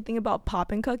know anything about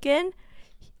poppin' cooking,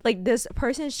 like this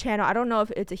person's channel, I don't know if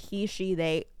it's a he, she,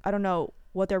 they. I don't know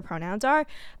what their pronouns are,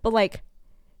 but like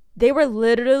they were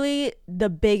literally the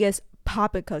biggest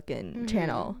poppin' cooking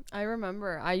channel. I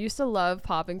remember I used to love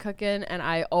poppin' cooking, and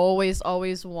I always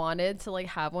wanted to like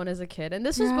have one as a kid, and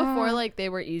this was before like they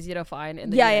were easy to find in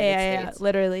the United States.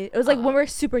 Literally it was like when we were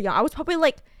super young. I was probably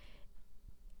like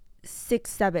 6,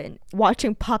 7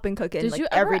 watching poppin' cooking like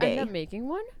every day. Did you ever end up making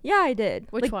one? Yeah, I did.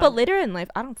 Which one? But later in life,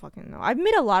 I don't fucking know. I've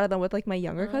made a lot of them with like my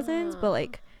younger cousins, but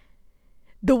like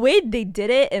the way they did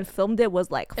it and filmed it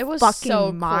was like it was fucking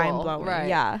so mind cool, blowing. right.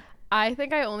 Yeah. I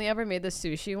think I only ever made the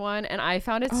sushi one, and I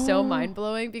found it so mind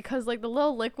blowing because like the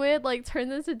little liquid like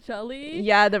turns into jelly.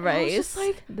 Yeah, the And I was rice. just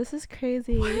like, this is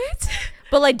crazy. What?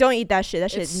 But like, don't eat that shit. That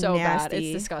It's shit's so bad.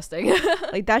 nasty. It's disgusting.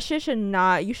 Like that shit should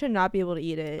not. You should not be able to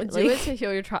eat it. Do Like, it to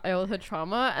heal your childhood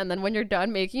trauma, and then when you're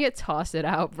done making it, toss it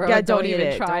out, bro. yeah, don't eat even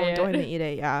it. try it. Don't even eat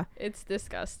it. Yeah. It's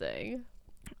disgusting.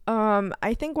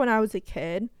 I think when I was a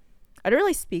kid, I didn't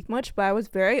really speak much, but I was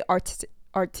very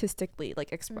artistically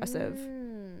like expressive.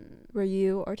 Were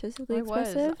you artistically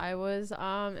expressive? I was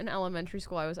in elementary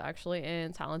school. I was actually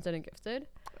in Talented and Gifted.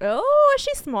 Oh, is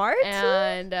she smart?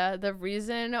 And the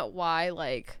reason why,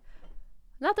 like,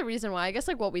 not the reason why, I guess,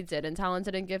 like, what we did in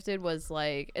Talented and Gifted was,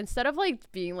 like, instead of,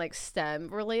 like, being, like, STEM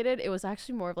related, it was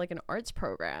actually more of, like, an arts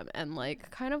program and,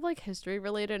 like, kind of, like, history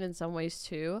related in some ways,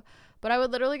 too. But I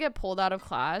would literally get pulled out of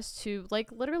class to,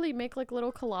 like, literally make, like,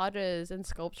 little collages and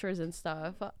sculptures and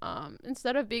stuff.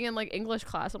 Instead of being in, like, English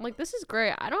class. I'm like, this is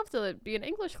great. I don't have to be in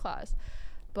English class.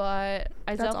 But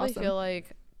I definitely feel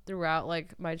like throughout,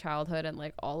 like, my childhood and,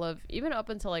 like, all of, even up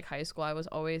until, like, high school, I was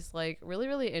always, like, really,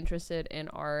 really interested in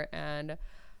art. And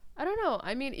I don't know.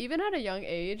 I mean, even at a young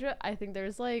age, I think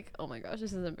there's, like, oh my gosh,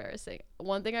 this is embarrassing.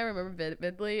 One thing I remember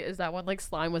vividly is that when, like,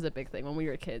 slime was a big thing when we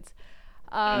were kids.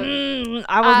 I was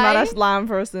not a slime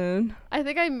person. I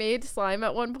think I made slime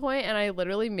at one point, and I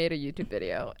literally made a YouTube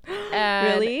video.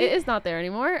 And really? It is not there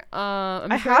anymore. I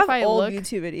have old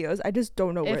YouTube videos. I just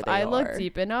don't know where they are. If I look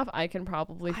deep enough, I can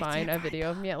probably find a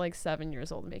video of me at like 7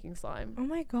 years old making slime. Oh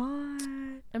my god!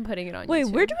 I'm putting it on YouTube. Wait,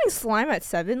 we're doing slime at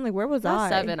 7? Like, where was I? Not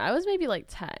 7. I was maybe like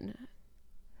 10.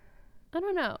 I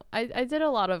don't know. I did a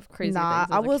lot of crazy things as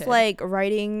I was kid. like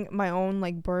writing my own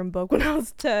like burn book when I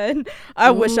was 10.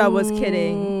 I wish I was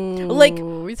kidding. Like,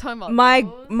 we talking about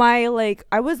my like,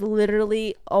 I was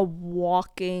literally a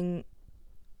walking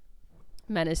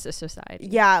menace to society.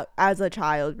 Yeah, as a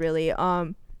child, really.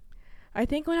 I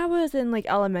think when I was in like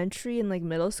elementary and like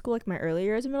middle school, like my early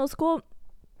years in middle school,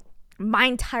 my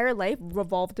entire life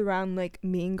revolved around like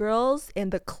Mean Girls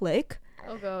and The Clique.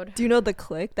 Oh god. Do you know The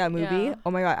Clique, that movie? Yeah. Oh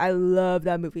my god, I love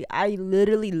that movie. I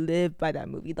literally live by that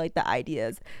movie, like the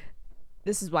ideas.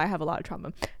 This is why I have a lot of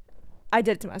trauma. I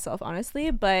did it to myself, honestly,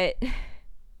 but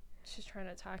she's trying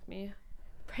to attack me.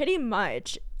 Pretty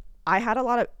much, I had a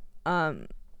lot of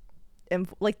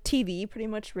like TV pretty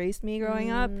much raised me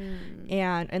growing up,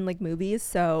 and like movies.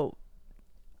 So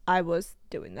I was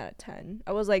doing that at 10.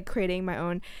 I was like creating my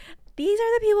own. These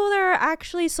are the people that are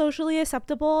actually socially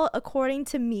acceptable according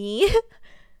to me.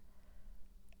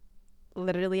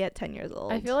 Literally at 10 years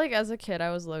old. I feel like as a kid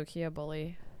I was low-key a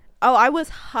bully. Oh, I was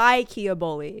high-key a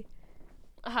bully.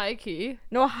 High-key?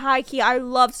 No, high-key. I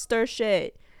love stir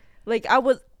shit. Like, I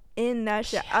was in that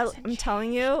shit. I'm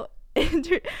telling you.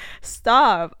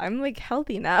 Stop. I'm like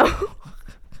healthy now.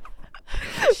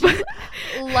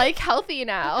 Like healthy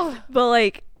now. But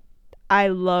like, I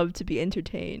love to be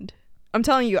entertained. I'm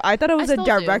telling you, I thought I was a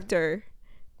director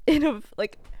in a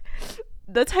like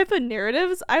the type of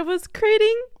narratives I was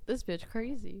creating. This bitch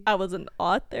crazy. I was an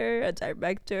author, a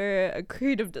director, a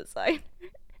creative designer.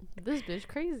 This bitch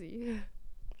crazy.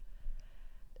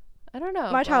 I don't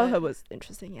know. My childhood was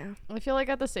interesting, yeah. I feel like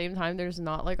at the same time, there's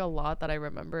not like a lot that I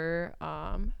remember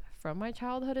from my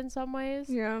childhood in some ways.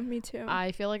 Yeah, me too.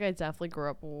 I feel like I definitely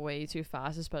grew up way too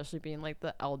fast, especially being like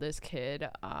the eldest kid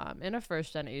in a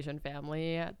first-gen Asian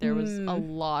family. There was a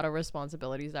lot of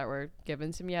responsibilities that were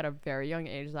given to me at a very young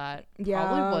age that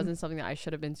probably wasn't something that I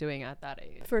should have been doing at that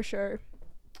age. For sure.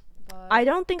 But I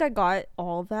don't think I got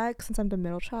all of that since I'm the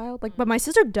middle child. Like, but my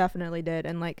sister definitely did,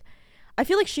 and like, I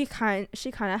feel like she kind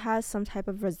of has some type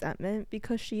of resentment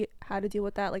because she had to deal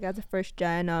with that, like as a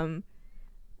first-gen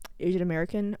Asian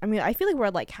American. I mean, I feel like we're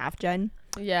like half gen.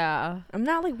 Yeah. I'm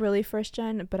not like really first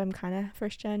gen, but I'm kind of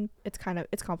first gen. It's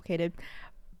complicated.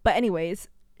 But anyways,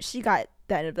 she got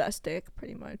the end of that stick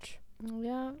pretty much.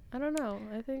 Yeah, I don't know.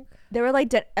 I think they were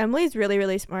like, Emily's really,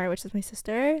 really smart, which is my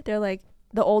sister. They're like,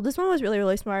 the oldest one was really,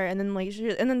 really smart, and then like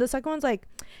and then the second one's like,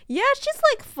 yeah, she's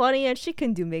like funny and she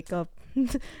can do makeup.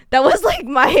 That was like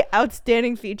my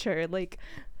outstanding feature. Like,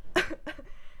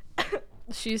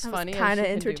 she's funny, kind of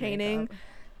entertaining.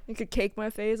 You could cake my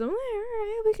face. I'm like, all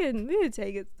right, we could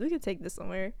take it. We could take this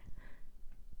somewhere.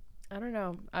 I don't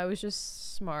know. I was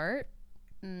just smart.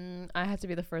 I had to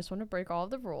be the first one to break all of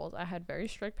the rules. I had very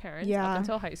strict parents up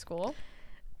until high school.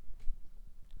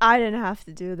 I didn't have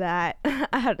to do that.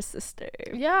 I had a sister.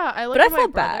 Yeah, I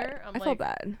felt bad. I felt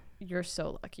bad. You're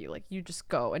so lucky. Like, you just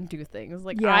go and do things.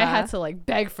 Like, I had to like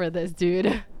beg for this,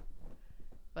 dude.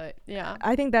 But yeah,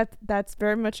 I think that's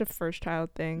very much a first child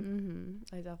thing.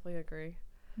 I definitely agree.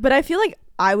 But I feel like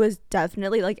I was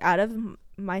definitely like, out of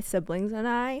my siblings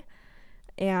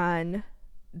and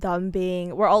them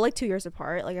being, we're all like 2 years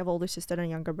apart. Like, I have an older sister and a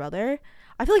younger brother.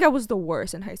 I feel like I was the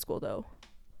worst in high school though.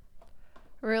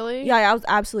 Really? Yeah, I was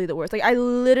absolutely the worst. Like, I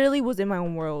literally was in my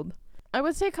own world. I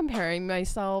would say comparing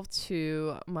myself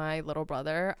to my little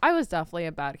brother, I was definitely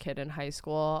a bad kid in high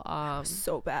school.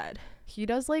 So bad. He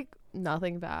does like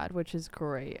nothing bad, which is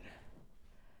great.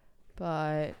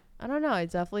 But I don't know. I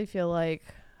definitely feel like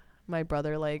my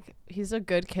brother, like, he's a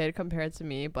good kid compared to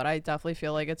me, but I definitely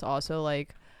feel like it's also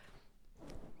like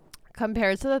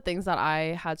compared to the things that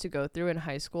I had to go through in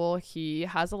high school, he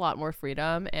has a lot more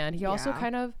freedom, and he also Yeah.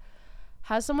 kind of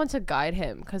has someone to guide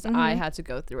him because I had to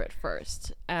go through it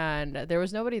first, and there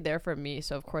was nobody there for me,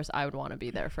 so of course I would want to be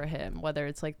there for him, whether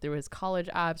it's like through his college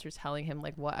apps or telling him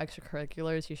like what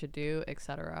extracurriculars he should do,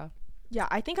 etc. Yeah,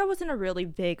 I think I was in a really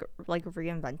big like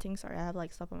reinventing. Sorry, I have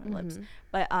like stuff on my lips.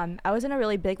 But I was in a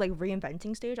really big like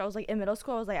reinventing stage. I was like in middle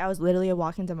school. I was literally a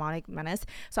walking demonic menace.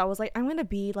 So I was like, I'm gonna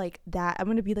be like that. I'm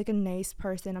gonna be like a nice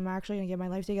person. I'm actually gonna get my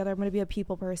life together. I'm gonna be a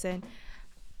people person.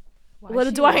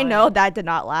 Little do I know that did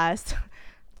not last.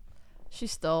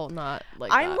 She's still not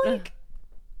like I'm that. like,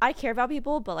 I care about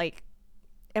people, but like,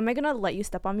 am I gonna let you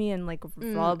step on me and like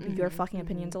rub your fucking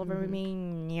opinions all over me?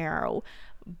 No.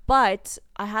 But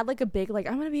I had like a big like,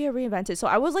 I'm gonna be a reinvented. So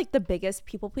I was like the biggest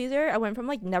people pleaser. I went from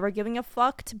like never giving a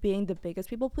fuck to being the biggest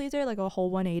people pleaser, like a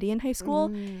whole 180 in high school.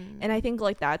 And I think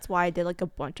like that's why I did like a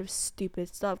bunch of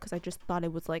stupid stuff, because I just thought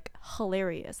it was like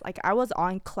hilarious. Like I was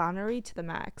on clownery to the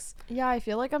max. Yeah, I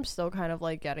feel like I'm still kind of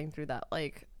like getting through that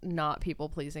like not people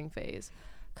pleasing phase.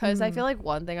 Because I feel like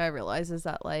one thing I realized is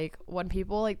that like when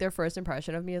people like their first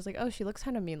impression of me is like, oh, she looks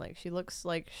kind of mean, like she looks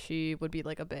like she would be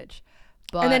like a bitch.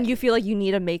 But And then you feel like you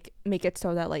need to make it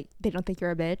so that like they don't think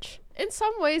you're a bitch. in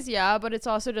some ways, yeah, but it's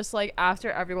also just like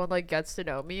after everyone like gets to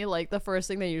know me, like the first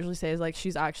thing they usually say is like,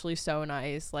 she's actually so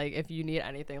nice, like if you need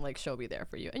anything, like she'll be there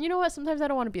for you. And you know what, sometimes I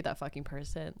don't want to be that fucking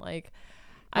person. Like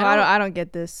I don't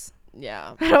get this.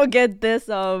 Yeah, I don't get this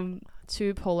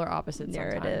two polar opposites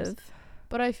narrative. sometimes.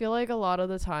 But I feel like a lot of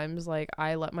the times like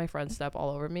I let my friends step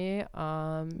all over me,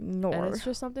 and it's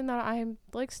just something that I'm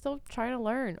like still trying to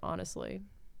learn, honestly.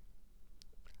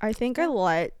 I think I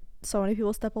let so many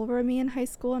people step over me in high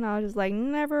school, and I was just like,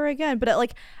 never again. But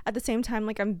like at the same time,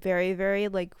 like I'm very, very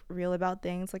like real about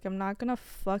things. Like I'm not gonna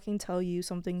fucking tell you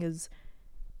something is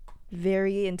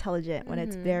very intelligent when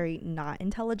it's very not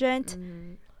intelligent.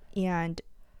 And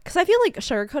because I feel like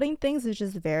sugarcoating things is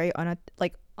just very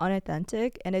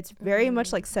unauthentic, and it's very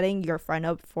much like setting your friend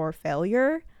up for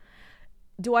failure.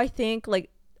 I think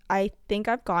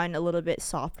I've gotten a little bit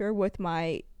softer with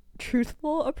my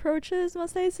truthful approaches,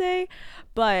 must I say,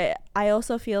 but I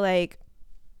also feel like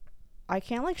I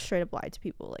can't like straight up lie to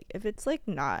people. Like if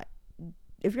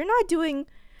you're not doing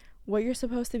what you're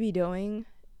supposed to be doing,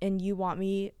 and you want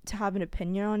me to have an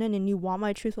opinion on it, and you want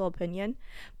my truthful opinion,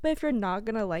 but if you're not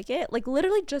gonna like it, like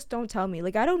literally just don't tell me.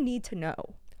 Like I don't need to know.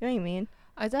 You know what I mean?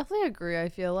 I definitely agree. I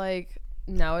feel like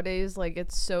nowadays like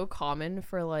it's so common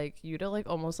for like you to like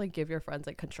almost like give your friends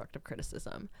like constructive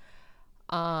criticism,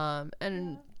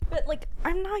 and but like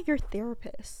I'm not your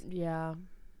therapist, yeah,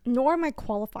 nor am I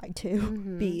qualified to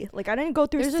be. Like I didn't go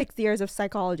through 6 years of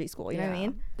psychology school. You know what I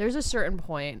mean? There's a certain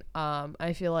point,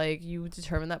 I feel like you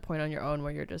determine that point on your own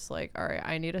where you're just like, all right,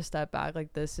 I need to step back.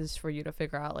 Like this is for you to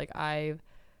figure out. Like I've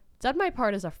done my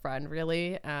part as a friend,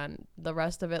 really, and the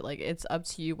rest of it, like it's up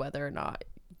to you whether or not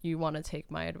you want to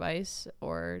take my advice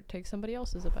or take somebody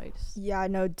else's advice. Yeah,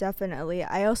 no, definitely.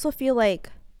 I also feel like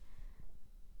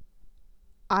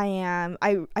I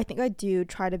think I do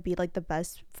try to be like the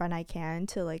best friend I can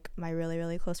to like my really,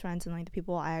 really close friends, and like the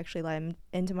people I actually let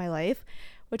into my life,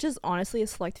 which is honestly a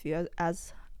select few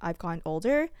as I've gotten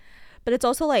older. But it's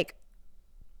also like,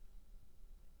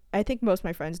 I think most of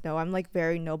my friends know I'm like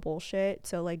very no bullshit,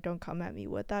 so like don't come at me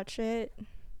with that shit.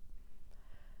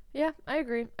 Yeah, I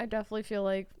agree. I definitely feel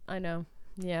like I know.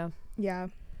 Yeah.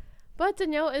 But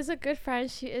Danielle is a good friend.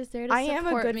 She is there to support me. I am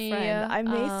a good friend. I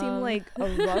may seem like a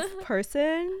rough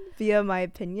person via my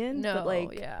opinion, but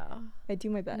like I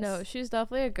do my best. No, she's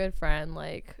definitely a good friend.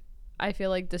 Like I feel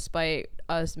like despite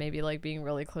us maybe like being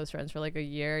really close friends for like a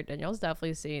year, Danielle's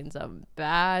definitely seen some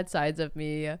bad sides of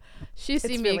me. She's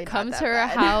seen me come to her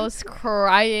house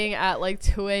crying at like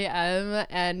 2 a.m.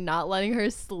 and not letting her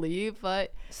sleep,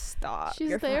 but stop.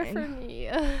 She's there for me.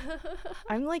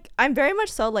 I'm very much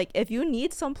so like, if you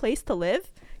need some place to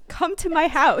live, come to my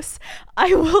house.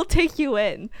 I will take you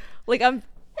in. Like I'm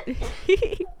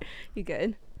You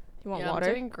good? You want water?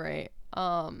 I'm doing great.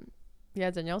 Yeah,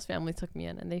 Danielle's family took me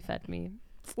in and they fed me.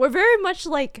 We're very much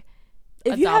like,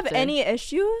 if you have Adopted. any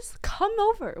issues, come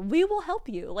over. We will help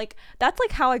you. Like that's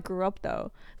like how I grew up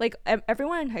though. Like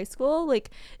everyone in high school, like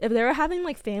if they were having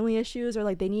like family issues or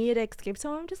like they needed to escape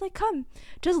someone, I'm just like, come,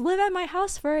 just live at my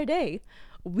house for a day.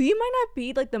 we might not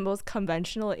be like the most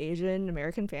conventional Asian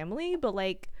American family, but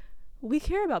like we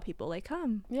care about people. Like,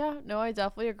 come. Yeah, no, I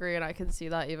definitely agree, and I can see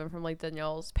that even from like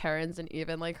Danielle's parents and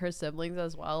even like her siblings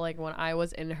as well. Like when I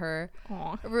was in her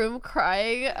Aw. room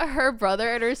crying, her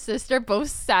brother and her sister both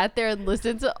sat there and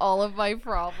listened to all of my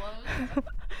problems.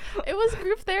 It was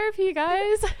group therapy,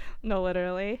 guys. No,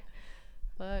 literally.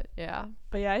 But yeah.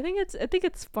 But yeah, I think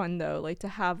it's fun though, like to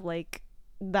have like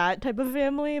that type of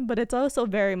family, but it's also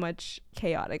very much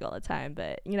chaotic all the time.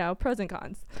 But you know, pros and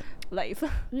cons, life.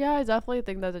 Yeah, I definitely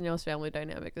think that Danielle's family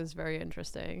dynamic is very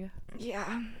interesting.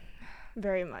 Yeah,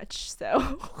 very much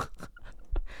so.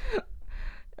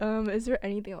 Is there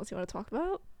anything else you want to talk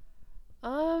about?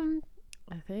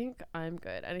 I think I'm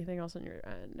good. Anything else on your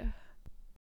end?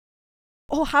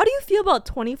 Oh, how do you feel about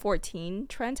 2014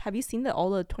 trends? Have you seen all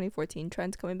the 2014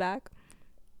 trends coming back?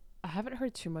 I haven't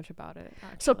heard too much about it,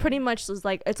 actually. So pretty much it's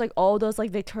like all those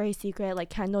like Victoria's Secret, like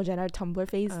Kendall Jenner Tumblr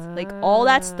face, like all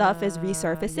that stuff is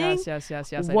resurfacing.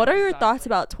 Yes. What are your thoughts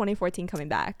about 2014 coming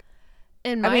back?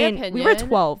 In my opinion, we were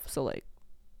 12, so like,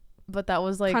 but that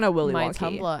was like kinda Willy my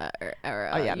Wonky. Tumblr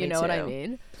era. Oh, yeah, you me know what I too.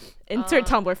 mean? Insert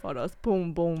Tumblr photos.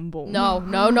 Boom, boom, boom. No.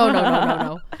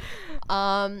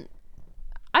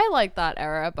 I like that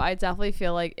era, but I definitely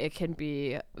feel like it can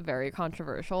be very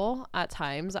controversial at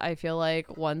times. I feel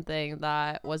like one thing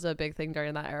that was a big thing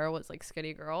during that era was like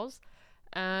skinny girls.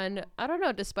 And I don't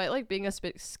know, despite like being a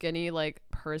skinny like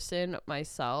person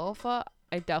myself, I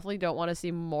definitely don't want to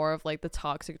see more of like the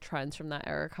toxic trends from that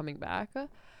era coming back.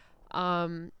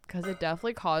 Because it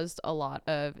definitely caused a lot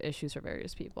of issues for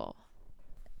various people.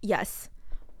 Yes.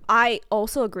 I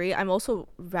also agree. I'm also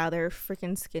rather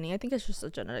freaking skinny. I think it's just a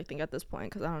genetic thing at this point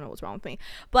because I don't know what's wrong with me.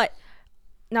 But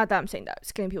not that I'm saying that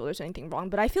skinny people there's anything wrong,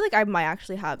 but I feel like I might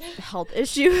actually have health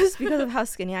issues because of how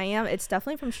skinny I am. It's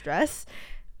definitely from stress.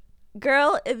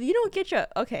 Girl, if you don't get your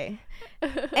okay.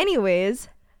 Anyways,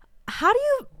 how do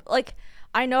you like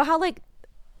I know how like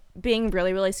being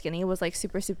really really skinny was like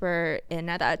super super in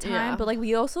at that time, Yeah. but like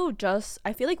we also just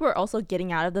I feel like we're also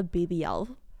getting out of the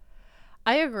BBL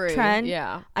I agree. trend.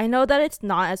 Yeah. I know that it's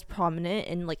not as prominent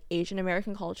in like Asian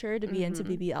American culture to be into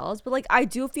BBLs, but like I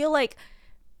do feel like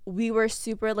we're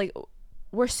super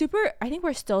I think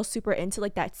we're still super into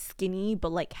like that skinny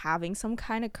but like having some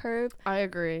kind of curve, I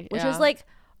agree. which yeah. is like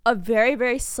a very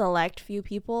very select few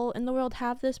people in the world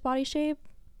have this body shape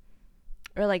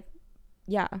or like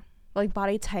like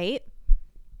body type.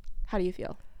 How do you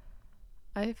feel?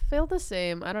 I feel the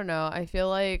same. I don't know. I feel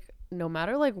like no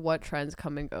matter like what trends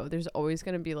come and go, there's always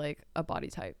going to be like a body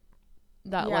type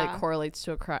that like correlates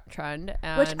to a trend,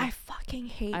 and which I fucking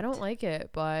hate. I don't like it,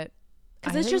 but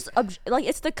because it's just like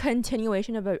it's the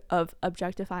continuation of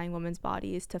objectifying women's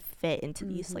bodies to fit into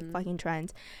these like fucking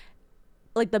trends.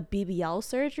 Like the BBL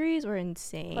surgeries were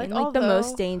insane, like the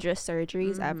most dangerous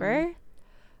surgeries ever.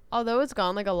 Although it's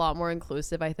gone like a lot more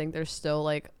inclusive, I think there's still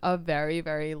like a very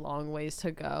very long ways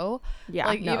to go. Yeah,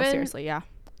 like no, even seriously, yeah.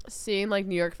 Seeing like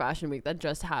New York Fashion Week that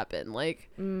just happened,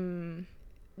 like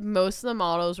most of the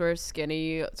models were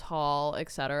skinny, tall,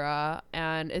 etc.,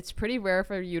 and it's pretty rare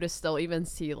for you to still even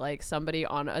see like somebody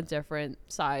on a different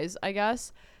size, I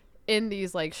guess, in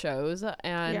these like shows.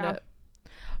 And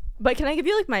but can I give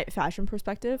you like my fashion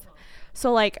perspective?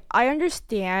 So like I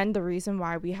understand the reason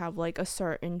why we have like a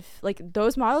certain like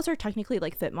those models are technically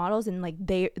like fit models, and like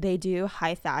they do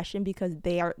high fashion because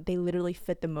they literally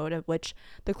fit the mode of which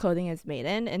the clothing is made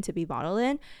in and to be modeled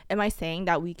in. Am I saying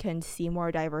that we can see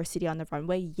more diversity on the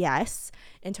runway? Yes,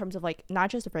 in terms of like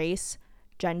not just race,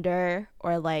 gender,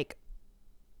 or like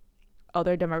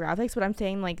other demographics, but I'm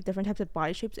saying like different types of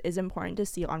body shapes is important to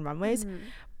see on runways.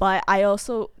 But I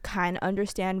also kind of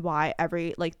understand why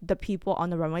every like the people on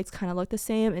the runways kind of look the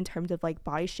same in terms of like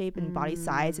body shape and body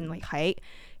size and like height,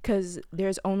 because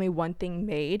there's only one thing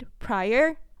made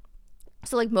prior.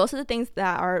 So like most of the things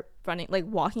that are running like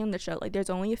walking on the show, like there's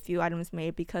only a few items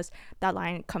made because that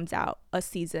line comes out a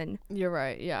season, you're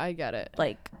right, yeah, I get it,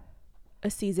 like a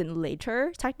season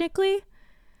later technically.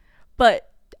 But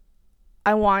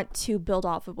I want to build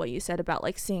off of what you said about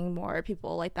like seeing more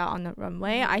people like that on the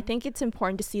runway. I think it's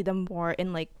important to see them more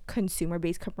in like consumer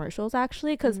based commercials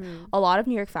actually, because a lot of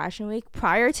New York Fashion Week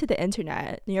prior to the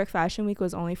internet, New York Fashion Week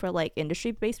was only for like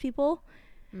industry based people.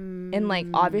 And like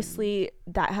obviously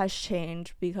that has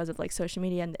changed because of like social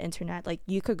media and the internet. Like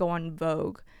you could go on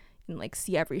Vogue and like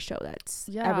see every show that's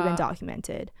ever been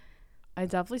documented. I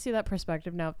definitely see that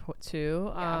perspective now too.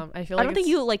 I feel I like don't think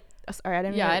you like sorry, I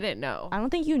didn't know. I don't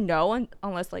think you know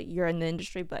unless like you're in the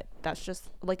industry, but that's just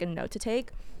like a note to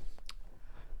take.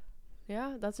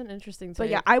 Yeah, that's an interesting take. But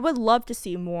yeah, I would love to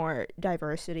see more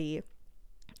diversity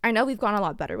I know we've gone a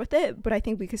lot better with it, but I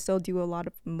think we could still do a lot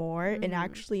of more and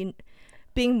actually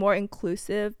being more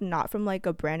inclusive, not from like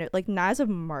a brand, like not as a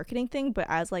marketing thing, but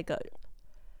as like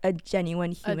a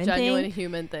genuine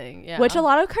human thing, yeah. Which a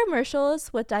lot of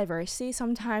commercials with diversity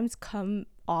sometimes come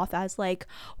off as like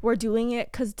we're doing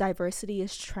it because diversity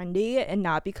is trendy and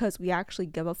not because we actually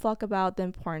give a fuck about the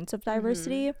importance of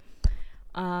diversity.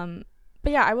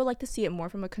 But yeah, I would like to see it more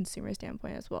from a consumer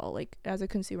standpoint as well, like as a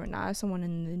consumer, not as someone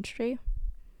in the industry.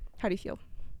 How do you feel?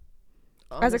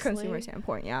 Honestly, as a consumer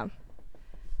standpoint? Yeah,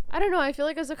 I don't know. I feel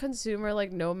like as a consumer,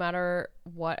 like no matter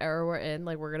what era we're in,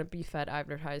 like we're gonna be fed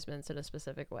advertisements in a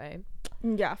specific way.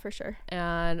 Yeah, for sure.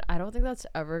 And I don't think that's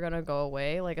ever gonna go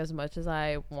away. Like as much as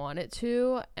I want it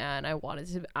to, and I want it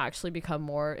to actually become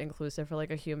more inclusive for like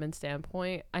a human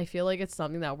standpoint, I feel like it's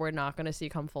something that we're not gonna see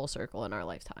come full circle in our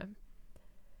lifetime.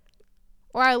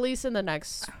 Or at least in the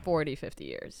next 40, 50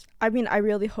 years. I mean, I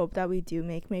really hope that we do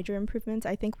make major improvements.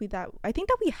 I think that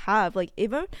we have, like,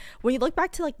 even when you look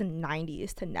back to like the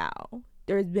 90s to now,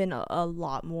 there's been a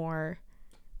lot more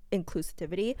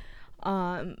inclusivity.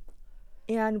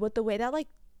 And with the way that like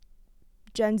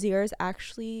Gen Zers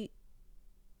actually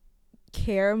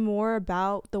care more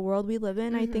about the world we live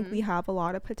in, I think we have a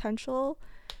lot of potential.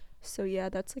 So yeah,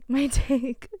 that's like my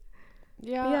take.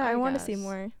 Yeah, I want to see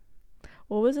more.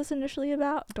 What was this initially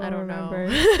about? I don't remember.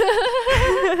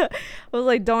 I was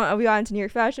like, we got into New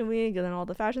York Fashion Week, and then all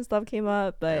the fashion stuff came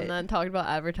up. But and then talked about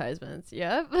advertisements.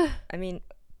 Yep. I mean,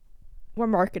 we're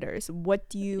marketers. What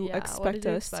do you expect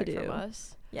us to do? From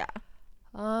us? Yeah.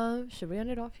 Should we end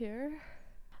it off here?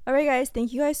 All right, guys.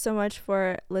 Thank you guys so much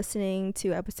for listening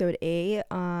to episode 8.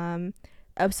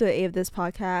 Episode 8 of this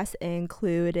podcast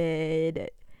included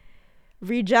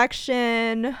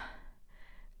rejection,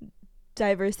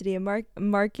 diversity in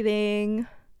marketing,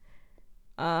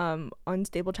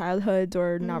 unstable childhoods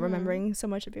or not remembering so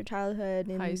much of your childhood,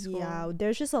 and high school. Yeah,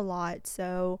 there's just a lot.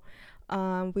 So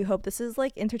we hope this is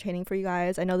like entertaining for you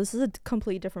guys. I know this is a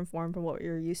completely different form from what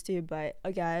you're used to, but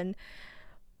again,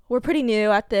 we're pretty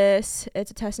new at this.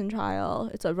 It's a test and trial.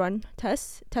 It's a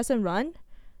test and run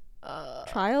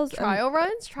trial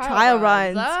runs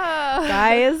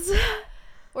guys.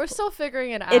 We're still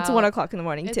figuring it out. It's 1 o'clock in the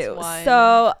morning too.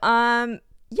 So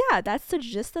yeah, that's the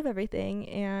gist of everything.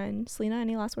 And Selena,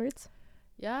 any last words?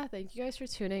 Yeah, thank you guys for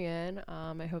tuning in.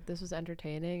 I hope this was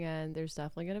entertaining, and there's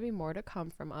definitely going to be more to come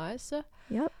from us.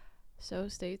 Yep. So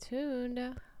stay tuned.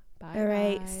 Bye. All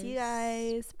right. See you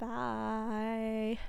guys. Bye.